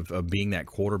to it of being that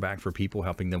quarterback for people,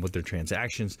 helping them with their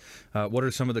transactions. What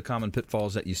are some of the common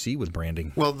pitfalls that you see with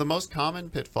branding? Well, the most common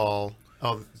pitfall,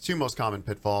 two most common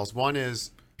pitfalls. One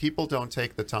is people don't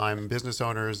take the time, business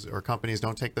owners or companies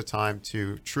don't take the time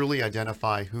to truly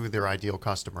identify who their ideal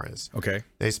customer is. Okay.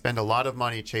 They spend a lot of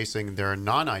money chasing their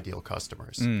non-ideal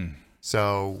customers.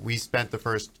 So we spent the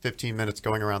first 15 minutes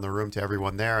going around the room to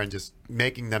everyone there and just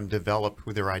making them develop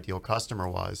who their ideal customer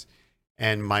was.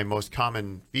 And my most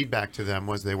common feedback to them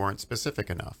was they weren't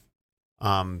specific enough.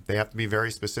 They have to be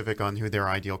very specific on who their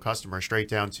ideal customer, straight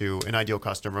down to an ideal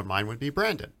customer of mine would be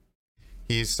Brandon.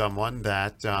 He's someone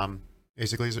that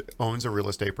basically owns a real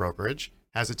estate brokerage,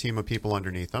 has a team of people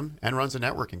underneath him, and runs a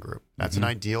networking group. That's an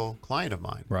ideal client of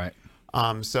mine. Right.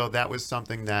 So that was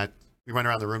something that we went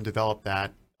around the room, developed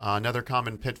that. Another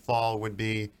common pitfall would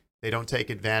be they don't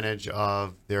take advantage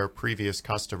of their previous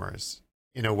customers.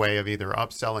 in a way of either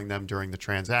upselling them during the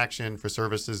transaction for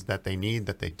services that they need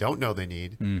that they don't know they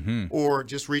need, or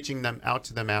just reaching them out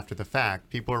to them after the fact.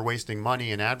 People are wasting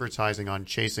money in advertising on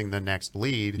chasing the next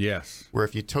lead. Yes. Where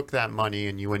if you took that money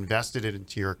and you invested it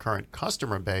into your current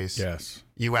customer base, Yes.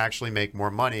 you actually make more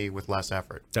money with less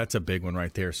effort. That's a big one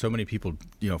right there. So many people,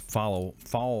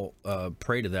 fall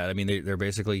prey to that. I mean, they're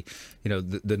basically,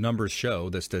 the numbers show,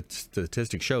 the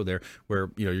statistics show there where,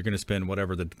 you're going to spend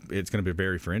whatever it's going to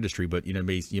vary for industry, but, you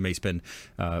may spend,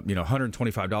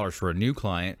 $125 for a new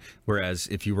client. Whereas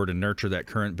if you were to nurture that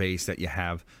current base that you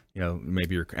have,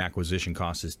 maybe your acquisition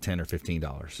cost is $10 or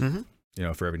 $15.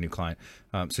 For every new client.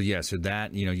 So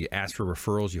that, you ask for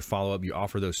referrals, you follow up, you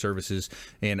offer those services.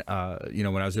 And,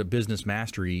 when I was at Business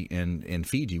Mastery in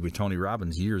Fiji with Tony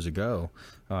Robbins years ago,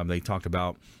 they talked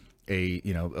about a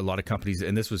lot of companies,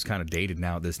 and this was kind of dated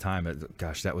now at this time.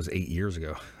 Gosh, that was 8 years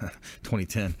ago,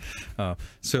 2010.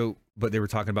 But they were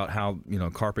talking about how,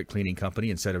 carpet cleaning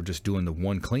company, instead of just doing the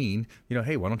one clean,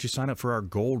 hey, why don't you sign up for our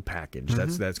gold package?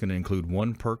 That's going to include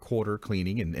one per quarter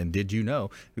cleaning. And did you know,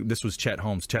 this was Chet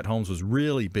Holmes. Chet Holmes was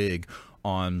really big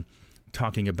on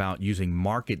talking about using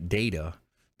market data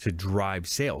to drive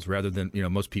sales rather than,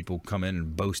 most people come in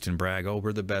and boast and brag, oh,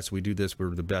 we're the best, we do this,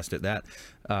 we're the best at that.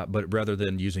 But rather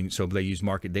than so they use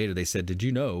market data. They said, did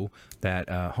you know that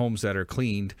homes that are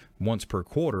cleaned once per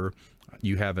quarter,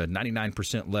 you have a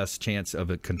 99% less chance of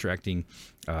it contracting,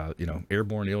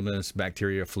 airborne illness,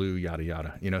 bacteria, flu, yada,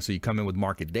 yada. So you come in with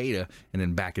market data and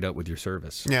then back it up with your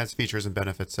service. Yeah, it's features and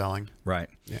benefits selling. Right.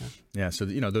 Yeah. Yeah. So,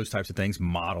 those types of things,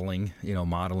 modeling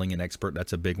and expert,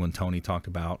 that's a big one Tony talked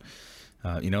about.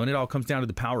 And it all comes down to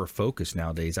the power of focus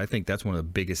nowadays. I think that's one of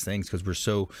the biggest things because we're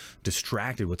so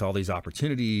distracted with all these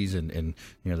opportunities and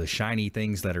the shiny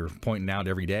things that are pointing out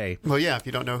every day. Well, yeah, if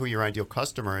you don't know who your ideal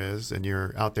customer is and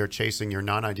you're out there chasing your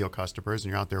non-ideal customers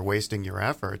and you're out there wasting your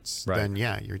efforts, then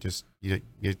yeah,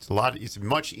 it's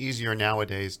much easier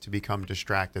nowadays to become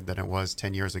distracted than it was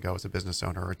 10 years ago as a business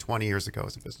owner or 20 years ago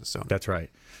as a business owner. That's right.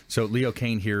 So Leo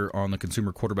Kane here on the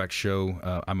Consumer Quarterback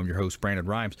Show. I'm your host, Brandon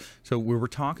Rhymes. So we were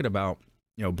talking about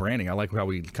branding. I like how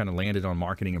we kind of landed on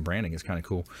marketing and branding. It's kind of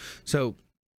cool. So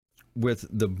with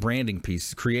the branding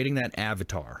piece, creating that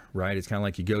avatar, right? It's kind of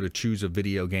like you go to choose a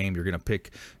video game. You're going to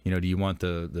pick, do you want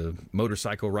the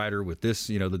motorcycle rider with this,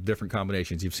 the different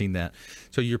combinations. You've seen that.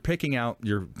 So you're picking out,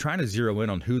 you're trying to zero in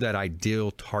on who that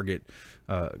ideal target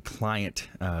client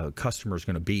customer is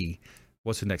going to be.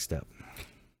 What's the next step?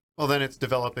 Well, then it's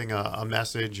developing a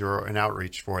message or an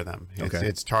outreach for them.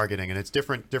 It's targeting, and it's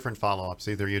different follow-ups.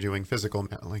 Either you're doing physical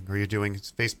mailing, or you're doing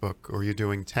Facebook, or you're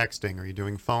doing texting, or you're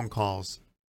doing phone calls.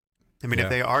 I mean, if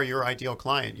they are your ideal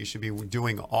client, you should be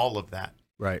doing all of that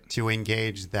to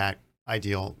engage that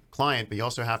ideal client. But you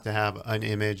also have to have an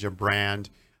image, a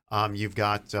brand. You've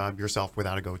got yourself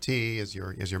without a goatee as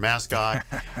your mascot.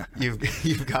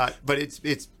 you've got, but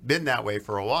it's been that way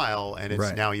for a while, and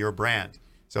it's now your brand.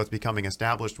 So it's becoming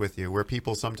established with you. Where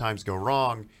people sometimes go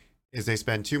wrong is they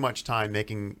spend too much time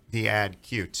making the ad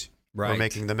cute or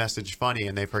making the message funny,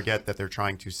 and they forget that they're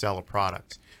trying to sell a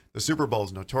product. The Super Bowl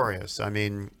is notorious. I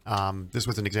mean, this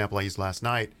was an example I used last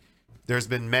night. There's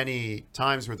been many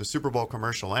times where the Super Bowl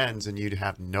commercial ends and you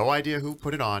have no idea who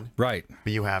put it on. Right.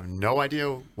 But you have no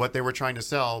idea what they were trying to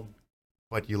sell,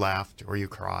 but you laughed or you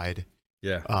cried.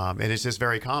 Yeah. And it's just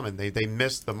very common. They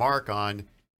missed the mark on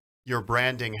your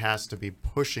branding has to be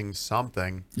pushing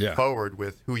something forward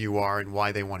with who you are and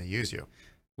why they want to use you.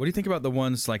 What do you think about the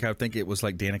ones like I think it was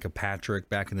like Danica Patrick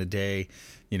back in the day,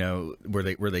 where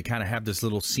they kind of have this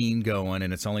little scene going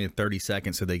and it's only 30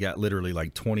 seconds, so they got literally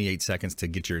like 28 seconds to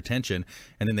get your attention,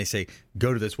 and then they say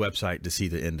go to this website to see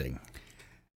the ending.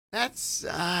 That's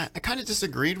I kind of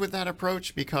disagreed with that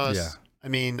approach because I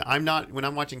mean, when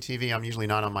I'm watching TV, I'm usually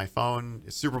not on my phone.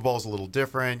 Super Bowl's a little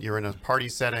different. You're in a party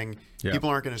setting. Yeah. People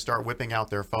aren't going to start whipping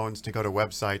out their phones to go to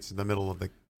websites in the middle of they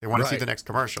want to see the next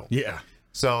commercial. Yeah.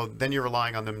 So then you're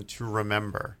relying on them to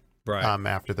remember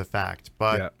after the fact.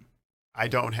 But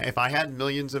if I had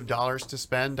millions of dollars to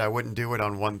spend, I wouldn't do it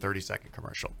on one 30-second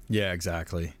commercial. Yeah,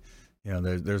 exactly.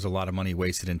 There's a lot of money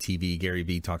wasted in TV. Gary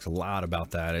Vee talks a lot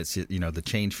about that. It's, the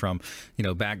change from,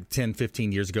 back 10,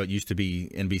 15 years ago, it used to be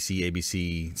NBC,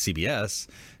 ABC, CBS.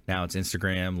 Now it's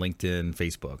Instagram, LinkedIn,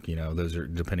 Facebook. Those are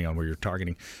depending on where you're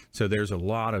targeting. So there's a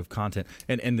lot of content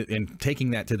and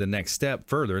taking that to the next step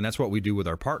further. And that's what we do with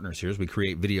our partners here is we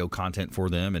create video content for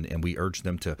them and we urge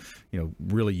them to,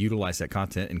 really utilize that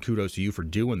content. And kudos to you for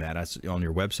doing that. That's on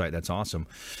your website. That's awesome.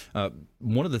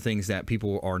 One of the things that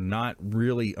people are not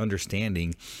really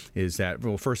understanding is that,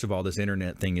 well, first of all, this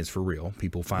internet thing is for real.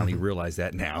 People finally realize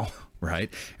that now. right?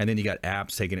 And then you got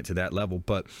apps taking it to that level.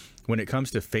 But when it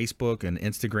comes to Facebook and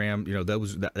Instagram,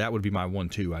 that would be my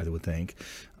 1-2, I would think.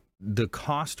 The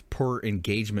cost per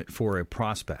engagement for a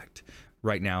prospect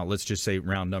right now, let's just say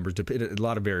round numbers, a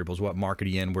lot of variables, what market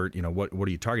are you in, where, what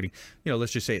are you targeting?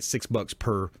 Let's just say it's $6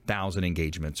 per 1,000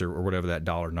 engagements or whatever that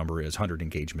dollar number is, 100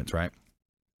 engagements, right?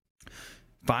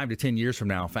 5 to 10 years from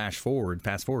now, fast forward,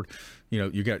 you're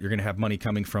going to have money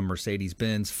coming from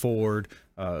Mercedes-Benz, Ford,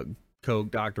 Coke,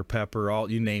 Dr. Pepper, all,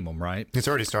 you name them, right? It's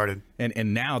already started.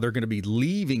 And now they're going to be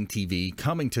leaving TV,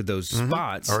 coming to those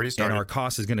spots, already started. And our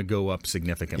cost is going to go up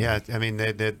significantly. Yeah, I mean,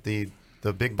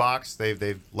 the big box,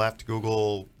 they've left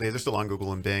Google. They're still on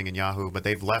Google and Bing and Yahoo, but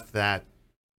they've left that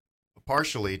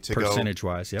partially to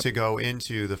percentage-wise, to go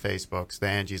into the Facebooks, the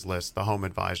Angie's List, the Home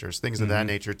Advisors, things of that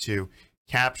nature to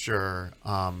capture,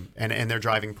 and they're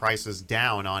driving prices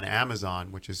down on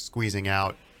Amazon, which is squeezing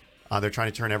out. They're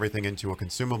trying to turn everything into a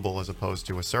consumable as opposed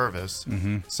to a service.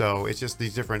 So it's just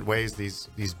these different ways these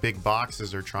big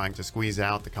boxes are trying to squeeze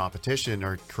out the competition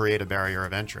or create a barrier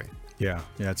of entry. Yeah,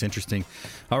 it's interesting.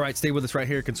 All right, stay with us right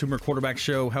here. Consumer Quarterback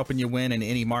Show, helping you win in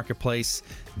any marketplace.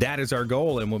 That is our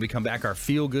goal. And when we come back, our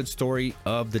feel-good story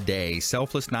of the day.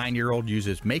 Selfless 9-year-old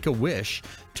uses Make-A-Wish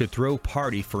to throw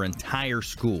party for entire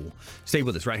school. Stay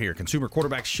with us right here. Consumer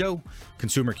Quarterback Show,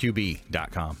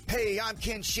 ConsumerQB.com. Hey, I'm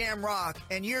Ken Shamrock,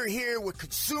 and you're here with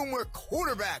Consumer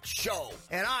Quarterback Show.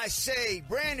 And I say,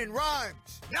 Brandon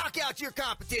Rhymes, knock out your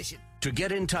competition. To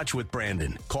get in touch with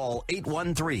Brandon, call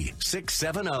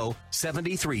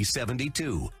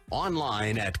 813-670-7372.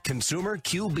 Online at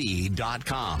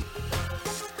ConsumerQB.com.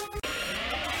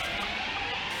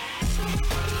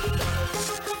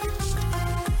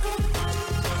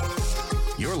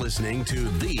 You're listening to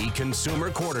the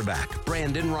Consumer Quarterback,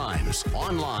 Brandon Rhymes,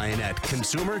 online at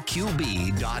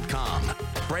ConsumerQB.com.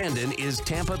 Brandon is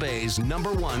Tampa Bay's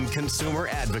 #1 consumer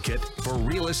advocate for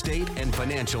real estate and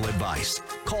financial advice.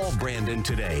 Call Brandon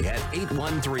today at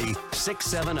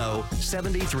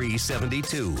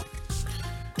 813-670-7372.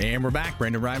 And we're back.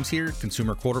 Brandon Rhymes here,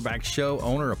 Consumer Quarterback Show,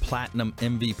 owner of Platinum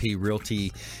MVP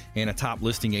Realty, and a top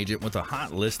listing agent with a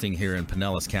hot listing here in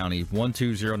Pinellas County,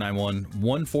 12091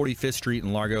 145th Street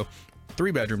in Largo.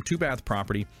 3-bedroom, 2-bath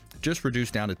property, just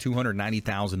reduced down to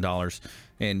 $290,000.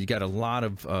 And you got a lot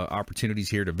of opportunities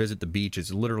here to visit the beach.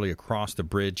 It's literally across the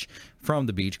bridge from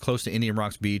the beach, close to Indian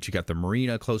Rocks Beach. You got the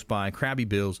marina close by, Krabby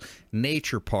Bill's,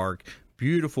 Nature Park.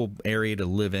 Beautiful area to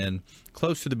live in,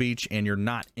 close to the beach, and you're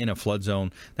not in a flood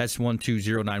zone. That's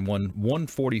 12091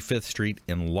 145th Street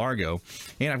in Largo.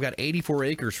 And I've got 84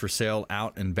 acres for sale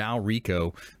out in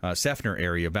Valrico, Seffner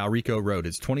area, Valrico Road.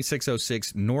 It's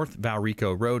 2606 North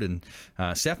Valrico Road in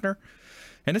Seffner.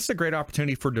 And this is a great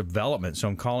opportunity for development. So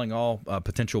I'm calling all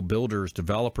potential builders,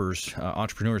 developers,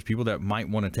 entrepreneurs, people that might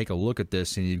want to take a look at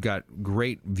this. And you've got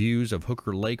great views of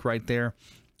Hooker Lake right there.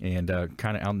 And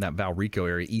kind of out in that Valrico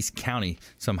area, East County,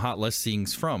 some hot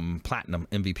listings from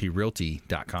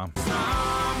PlatinumMVPRealty.com.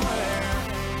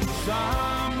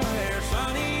 Somewhere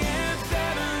sunny and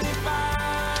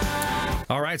 75.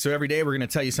 All right, so every day we're going to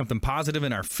tell you something positive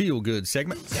in our Feel Good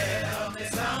segment. Tell me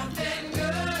something good.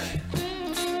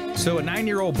 So a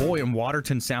 9-year-old boy in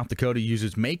Waterton, South Dakota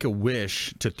uses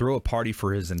Make-A-Wish to throw a party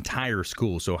for his entire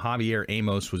school. So Javier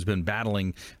Amos has been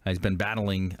battling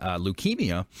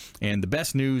leukemia, and the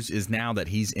best news is now that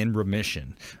he's in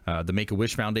remission. The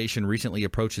Make-A-Wish Foundation recently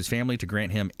approached his family to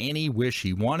grant him any wish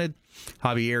he wanted.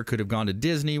 Javier could have gone to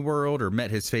Disney World or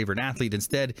met his favorite athlete.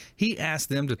 Instead, he asked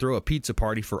them to throw a pizza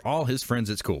party for all his friends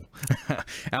at school.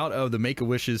 Out of all the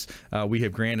Make-A-Wishes we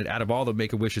have granted,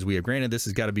 this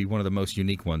has got to be one of the most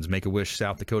unique ones. Make-A-Wish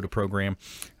South Dakota program.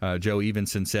 Joe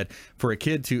Evenson said, for a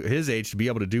kid to his age to be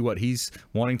able to do what he's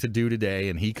wanting to do today,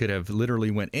 and he could have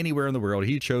literally went anywhere in the world,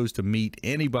 he chose to meet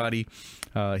anybody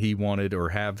he wanted or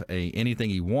have anything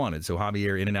he wanted. So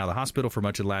Javier in and out of the hospital for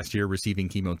much of last year, receiving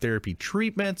chemotherapy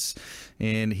treatments,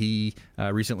 and he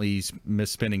recently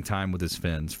missed spending time with his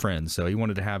friends. So he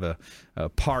wanted to have a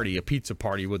pizza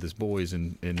party with his boys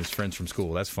and his friends from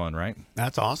school. That's fun, right?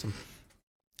 That's awesome.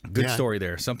 Good story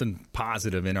there. Something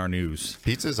positive in our news.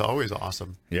 Pizza's always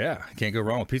awesome. Yeah, can't go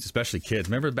wrong with pizza, especially kids.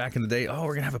 Remember back in the day, we're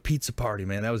going to have a pizza party,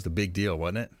 man. That was the big deal,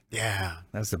 wasn't it? Yeah.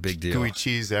 That was the big deal. Gooey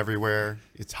cheese everywhere.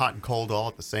 It's hot and cold all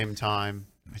at the same time.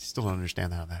 I still don't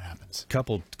understand how that happens.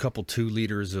 Couple 2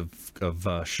 liters of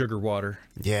sugar water.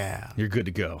 Yeah. You're good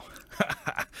to go.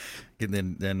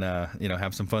 And then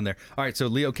have some fun there. All right, so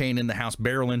Leo Kane in the house,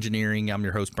 Barrel Engineering. I'm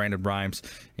your host, Brandon Rhymes,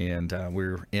 and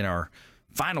we're in our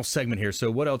final segment here. So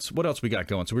what else we got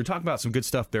going? So we were talking about some good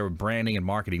stuff there with branding and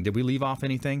marketing. Did we leave off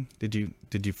anything? Did you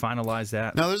finalize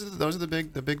that? No, those are the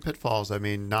big pitfalls. I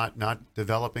mean, not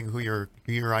developing who your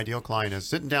ideal client is,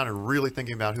 sitting down and really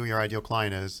thinking about who your ideal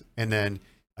client is, and then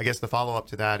I guess the follow up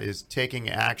to that is taking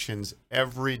actions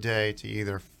every day to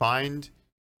either find,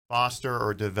 foster,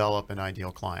 or develop an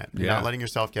ideal client. You're not letting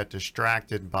yourself get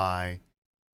distracted by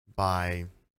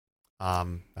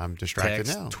I'm distracted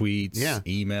Text, now. Tweets,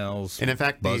 emails, and in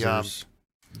fact, buzzers.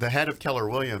 the head of Keller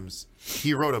Williams,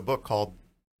 he wrote a book called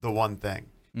The One Thing,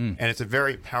 and it's a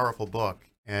very powerful book,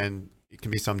 and it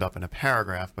can be summed up in a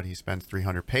paragraph, but he spends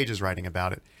 300 pages writing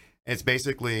about it. It's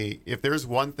basically, if there's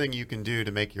one thing you can do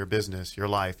to make your business, your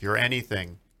life, your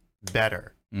anything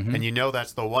better, and you know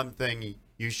that's the one thing,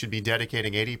 you should be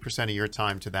dedicating 80% of your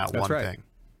time to that one thing.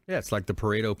 Yeah, it's like the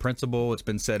Pareto principle. It's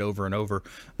been said over and over.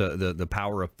 The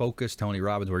power of focus. Tony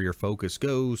Robbins, where your focus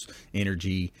goes,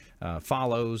 energy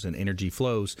follows, and energy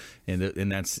flows. And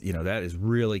that's that is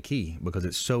really key, because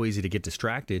it's so easy to get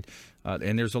distracted.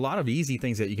 And there's a lot of easy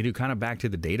things that you can do. Kind of back to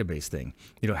the database thing.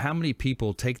 How many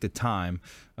people take the time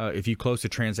if you closed a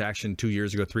transaction 2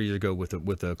 years ago, 3 years ago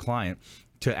with a client,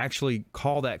 to actually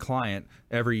call that client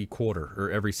every quarter or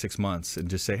every 6 months and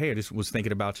just say, hey, I just was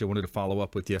thinking about you. I wanted to follow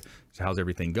up with you. So how's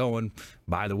everything going?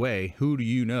 By the way, who do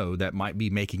you know that might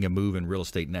be making a move in real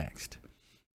estate next?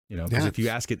 Because if you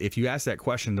ask that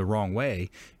question the wrong way,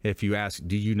 if you ask,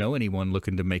 do you know anyone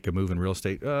looking to make a move in real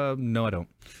estate? No, I don't.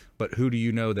 But who do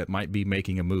you know that might be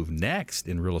making a move next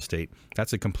in real estate?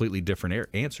 That's a completely different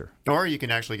answer. Or you can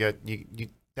actually get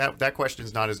that question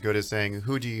is not as good as saying,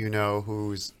 who do you know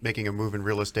who's making a move in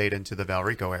real estate into the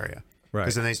Valrico area? Right.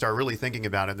 Because then they start really thinking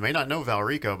about it. They may not know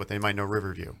Valrico, but they might know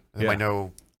Riverview. They might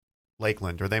know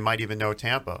Lakeland, or they might even know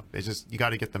Tampa. It's just, you got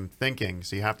to get them thinking.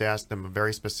 So you have to ask them a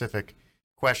very specific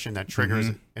question that triggers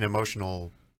an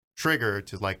emotional trigger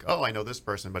to, like, oh, I know this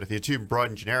person. But if you're too broad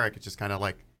and generic, it's just kind of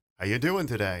like, how you doing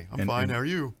today? I'm fine. How are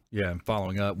you? Yeah, and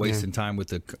following up, wasting time with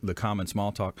the common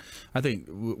small talk. I think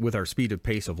with our speed of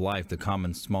pace of life, the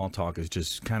common small talk is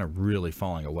just kind of really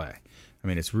falling away. I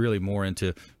mean, it's really more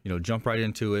into, jump right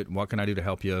into it. What can I do to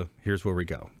help you? Here's where we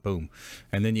go. Boom.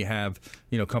 And then you have,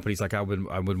 companies like I've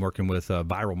been working with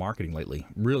Viral Marketing lately.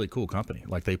 Really cool company.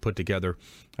 Like, they put together,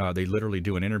 they literally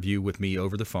do an interview with me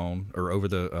over the phone or over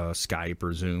the Skype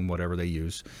or Zoom, whatever they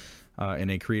use.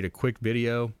 And they create a quick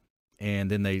video,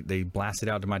 and then they blast it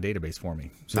out to my database for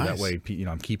me. So that way,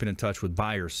 I'm keeping in touch with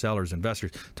buyers, sellers, investors,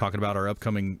 talking about our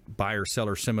upcoming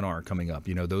buyer-seller seminar coming up.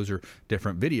 Those are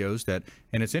different videos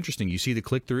and it's interesting. You see the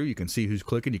click-through, you can see who's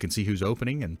clicking, you can see who's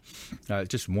opening, and it's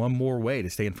just one more way to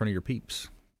stay in front of your peeps.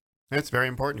 It's very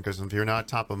important, because if you're not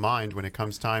top of mind when it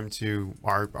comes time to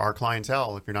our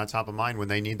clientele, if you're not top of mind when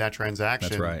they need that transaction,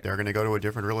 that's right, they're going to go to a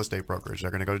different real estate brokerage.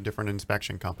 They're going to go to a different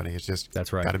inspection company. It's just,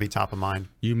 that's right, got to be top of mind.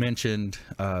 You mentioned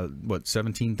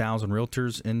 17,000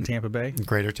 realtors in Tampa Bay,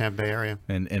 Greater Tampa Bay area,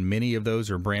 and many of those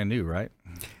are brand new, right?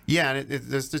 Yeah, and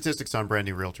the statistics on brand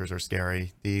new realtors are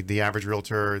scary. The average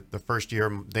realtor, the first year,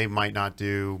 they might not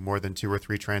do more than 2 or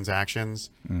 3 transactions.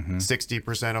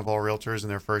 60% of all realtors in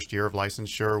their first year of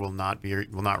licensure will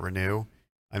not renew.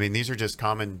 I mean, these are just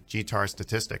common GTAR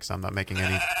statistics. I'm not making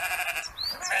any.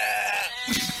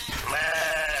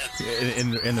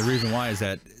 And the reason why is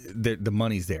that the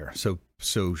money's there. So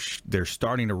they're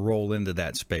starting to roll into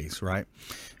that space, right?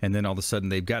 And then all of a sudden,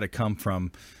 they've got to come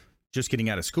from just getting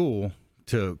out of school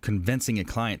to convincing a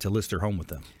client to list their home with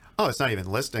them. Oh, it's not even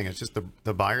listing. It's just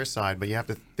the buyer side. But you have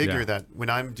to figure that when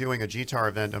I'm doing a GTAR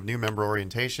event of new member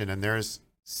orientation, and there's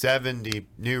 70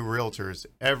 new realtors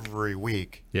every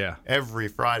week, every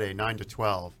Friday, 9 to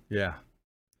 12. Yeah.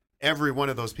 Every one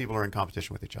of those people are in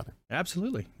competition with each other.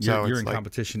 Absolutely. So you're in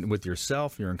competition with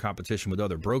yourself. You're in competition with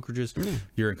other brokerages.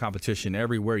 You're in competition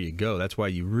everywhere you go. That's why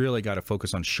you really got to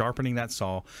focus on sharpening that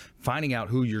saw, finding out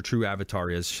who your true avatar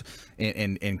is,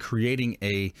 and creating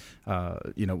a,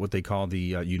 what they call the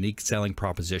unique selling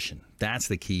proposition. That's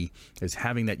the key, is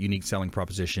having that unique selling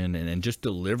proposition and just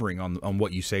delivering on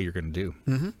what you say you're going to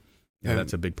do. Yeah,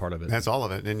 that's a big part of it. That's all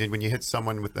of it. And when you hit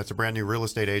someone that's a brand new real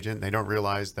estate agent, they don't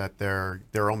realize that they're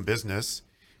their own business,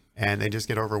 and they just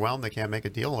get overwhelmed. They can't make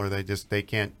a deal, or they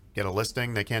can't get a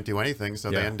listing. They can't do anything, so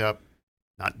they end up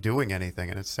not doing anything,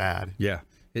 and it's sad. Yeah.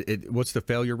 What's the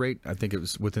failure rate? I think it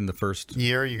was within the first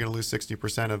year. You're going to lose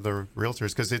 60% of the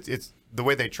realtors, because it's the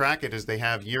way they track it is they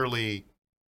have yearly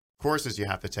courses you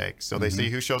have to take. So they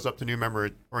see who shows up to new member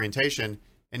orientation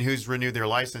and who's renewed their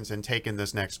license and taken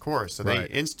this next course. So they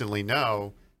instantly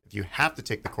know, if you have to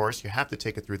take the course, you have to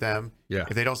take it through them. Yeah.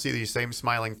 If they don't see these same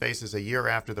smiling faces a year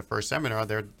after the first seminar,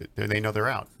 they know they're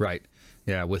out. Right.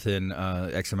 Yeah. Within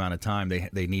X amount of time,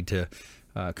 they need to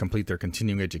complete their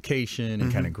continuing education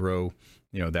and kind of grow,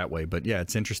 that way. But yeah,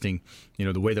 it's interesting,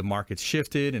 the way the market's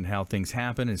shifted and how things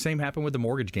happen. And same happened with the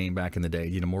mortgage game back in the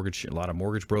day. A lot of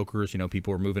mortgage brokers,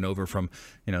 people were moving over from,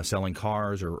 selling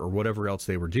cars or whatever else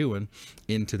they were doing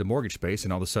into the mortgage space,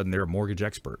 and all of a sudden they're a mortgage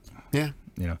expert. Yeah.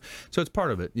 So it's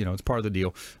part of it, it's part of the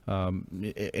deal.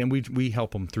 And we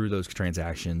help them through those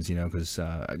transactions, because,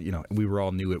 we were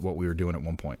all new at what we were doing at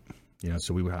one point,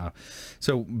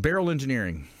 so Barrel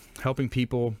Engineering, helping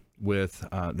people with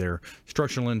their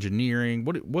structural engineering.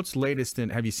 What's latest in?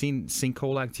 Have you seen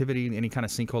sinkhole activity? Any kind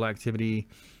of sinkhole activity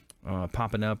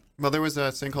popping up? Well, there was a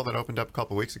sinkhole that opened up a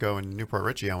couple of weeks ago in Newport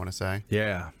Richie, I want to say.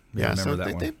 Yeah. I remember so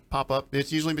that they pop up.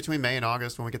 It's usually between May and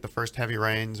August when we get the first heavy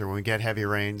rains, or when we get heavy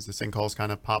rains, the sinkholes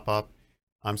kind of pop up.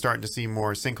 I'm starting to see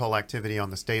more sinkhole activity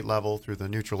on the state level through the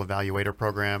Neutral Evaluator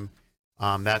program.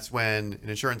 That's when an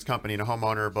insurance company and a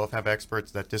homeowner both have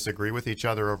experts that disagree with each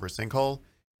other over a sinkhole.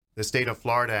 The state of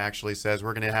Florida actually says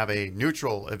we're going to have a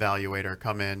neutral evaluator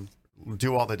come in,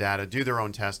 do all the data, do their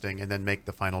own testing, and then make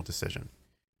the final decision.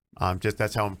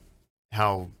 That's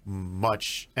how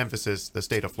much emphasis the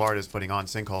state of Florida is putting on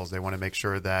sinkholes. They want to make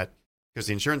sure that, because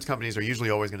the insurance companies are usually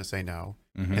always going to say no,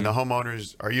 and the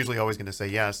homeowners are usually always going to say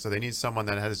yes. So they need someone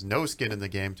that has no skin in the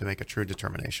game to make a true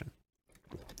determination.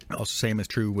 Also, same is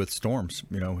true with storms.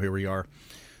 Here we are.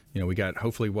 We got,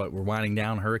 hopefully, we're winding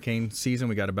down hurricane season.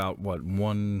 We got about,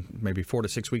 maybe 4 to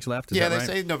 6 weeks left. Is that right? They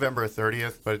say November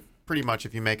 30th, but pretty much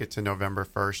if you make it to November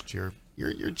 1st,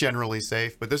 you're generally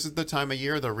safe. But this is the time of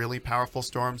year the really powerful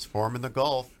storms form in the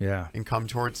Gulf and come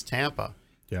towards Tampa.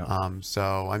 Yeah.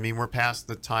 So, we're past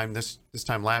the time. This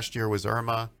time last year was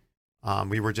Irma.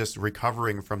 We were just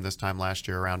recovering from this time last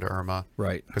year around Irma.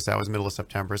 Right. Because that was middle of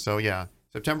September. So, yeah,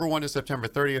 September 1 to September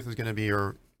 30th is going to be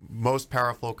your most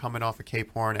powerful coming off of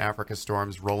Cape Horn, Africa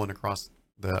storms rolling across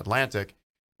the Atlantic.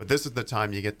 But this is the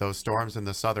time you get those storms in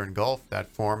the southern Gulf that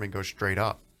form and go straight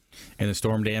up. And the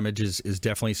storm damage is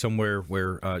definitely somewhere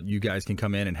where you guys can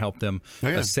come in and help them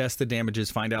assess the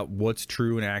damages, find out what's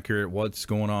true and accurate, what's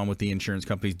going on with the insurance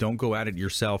companies. Don't go at it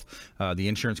yourself. The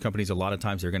insurance companies, a lot of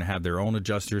times, they're going to have their own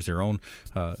adjusters, their own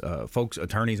folks,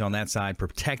 attorneys on that side,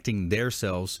 protecting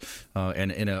themselves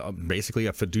and in basically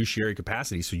a fiduciary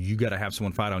capacity. So you got to have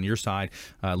someone fight on your side.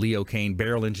 Leo Kane,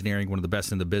 Barrel Engineering, one of the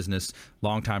best in the business,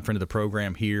 longtime friend of the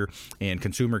program here, and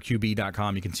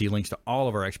consumerqb.com. You can see links to all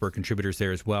of our expert contributors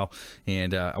there as well.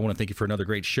 And I want to thank you for another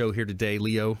great show here today,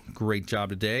 Leo. Great job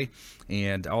today.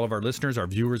 And all of our listeners, our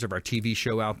viewers of our TV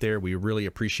show out there, we really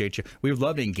appreciate you. We would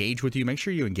love to engage with you. Make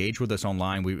sure you engage with us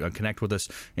online. We connect with us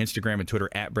Instagram and Twitter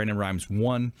at Brandon Rhymes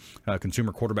 1,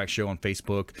 Consumer Quarterback Show on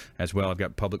Facebook as well. I've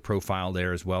got public profile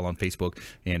there as well on Facebook.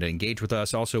 And engage with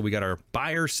us. Also, we got our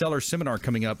buyer-seller seminar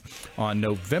coming up on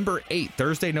November 8th,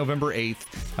 Thursday, November 8th,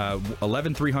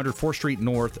 11300 4th Street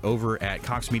North over at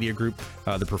Cox Media Group,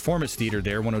 the Performance Theater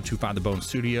there, 1025 The Bone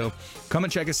Studio. Come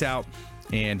and check us out,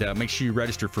 and make sure you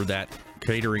register for that.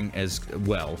 Catering as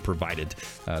well provided.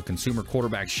 Consumer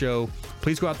Quarterback Show.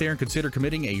 Please go out there and consider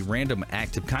committing a random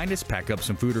act of kindness. Pack up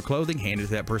some food or clothing, hand it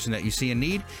to that person that you see in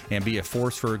need, and be a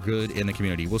force for good in the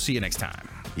community. We'll see you next time.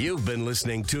 You've been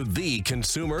listening to the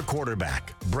Consumer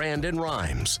Quarterback, Brandon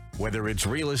Rhymes. Whether it's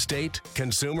real estate,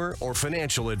 consumer, or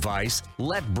financial advice,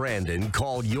 let Brandon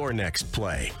call your next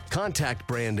play. Contact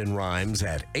Brandon Rhymes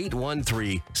at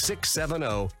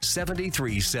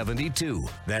 813-670-7372.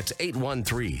 That's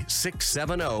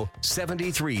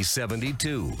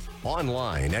 813-670-7372.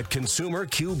 Online at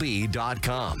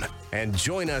consumerqb.com. And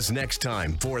join us next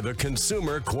time for the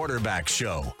Consumer Quarterback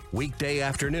Show. Weekday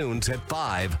afternoons at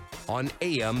 5 on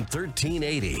AM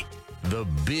 1380. The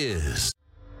Biz.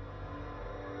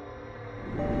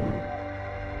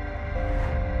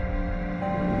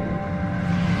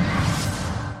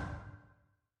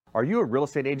 Are you a real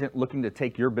estate agent looking to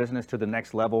take your business to the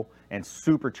next level and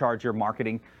supercharge your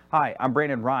marketing? Hi, I'm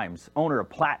Brandon Rhymes, owner of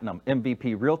Platinum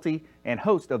MVP Realty and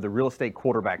host of the Real Estate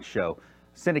Quarterback Show,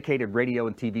 syndicated radio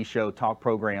and TV show talk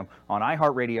program on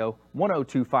iHeartRadio,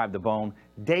 1025 The Bone,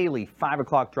 daily 5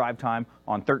 o'clock drive time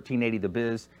on 1380 The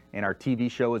Biz, and our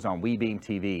TV show is on WeBeam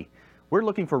TV. We're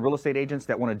looking for real estate agents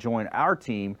that want to join our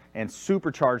team and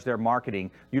supercharge their marketing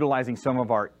utilizing some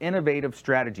of our innovative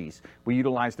strategies. We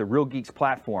utilize the Real Geeks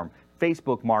platform,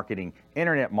 Facebook marketing,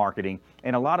 internet marketing,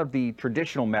 and a lot of the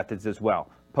traditional methods as well.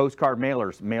 Postcard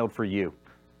mailers mailed for you,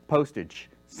 postage,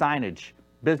 signage,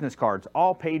 business cards,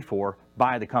 all paid for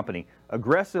by the company.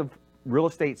 Aggressive real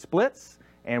estate splits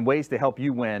and ways to help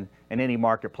you win in any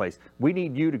marketplace. We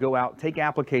need you to go out, take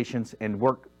applications, and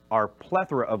work our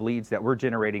plethora of leads that we're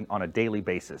generating on a daily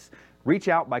basis. Reach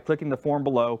out by clicking the form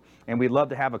below, and we'd love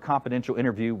to have a confidential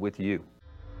interview with you.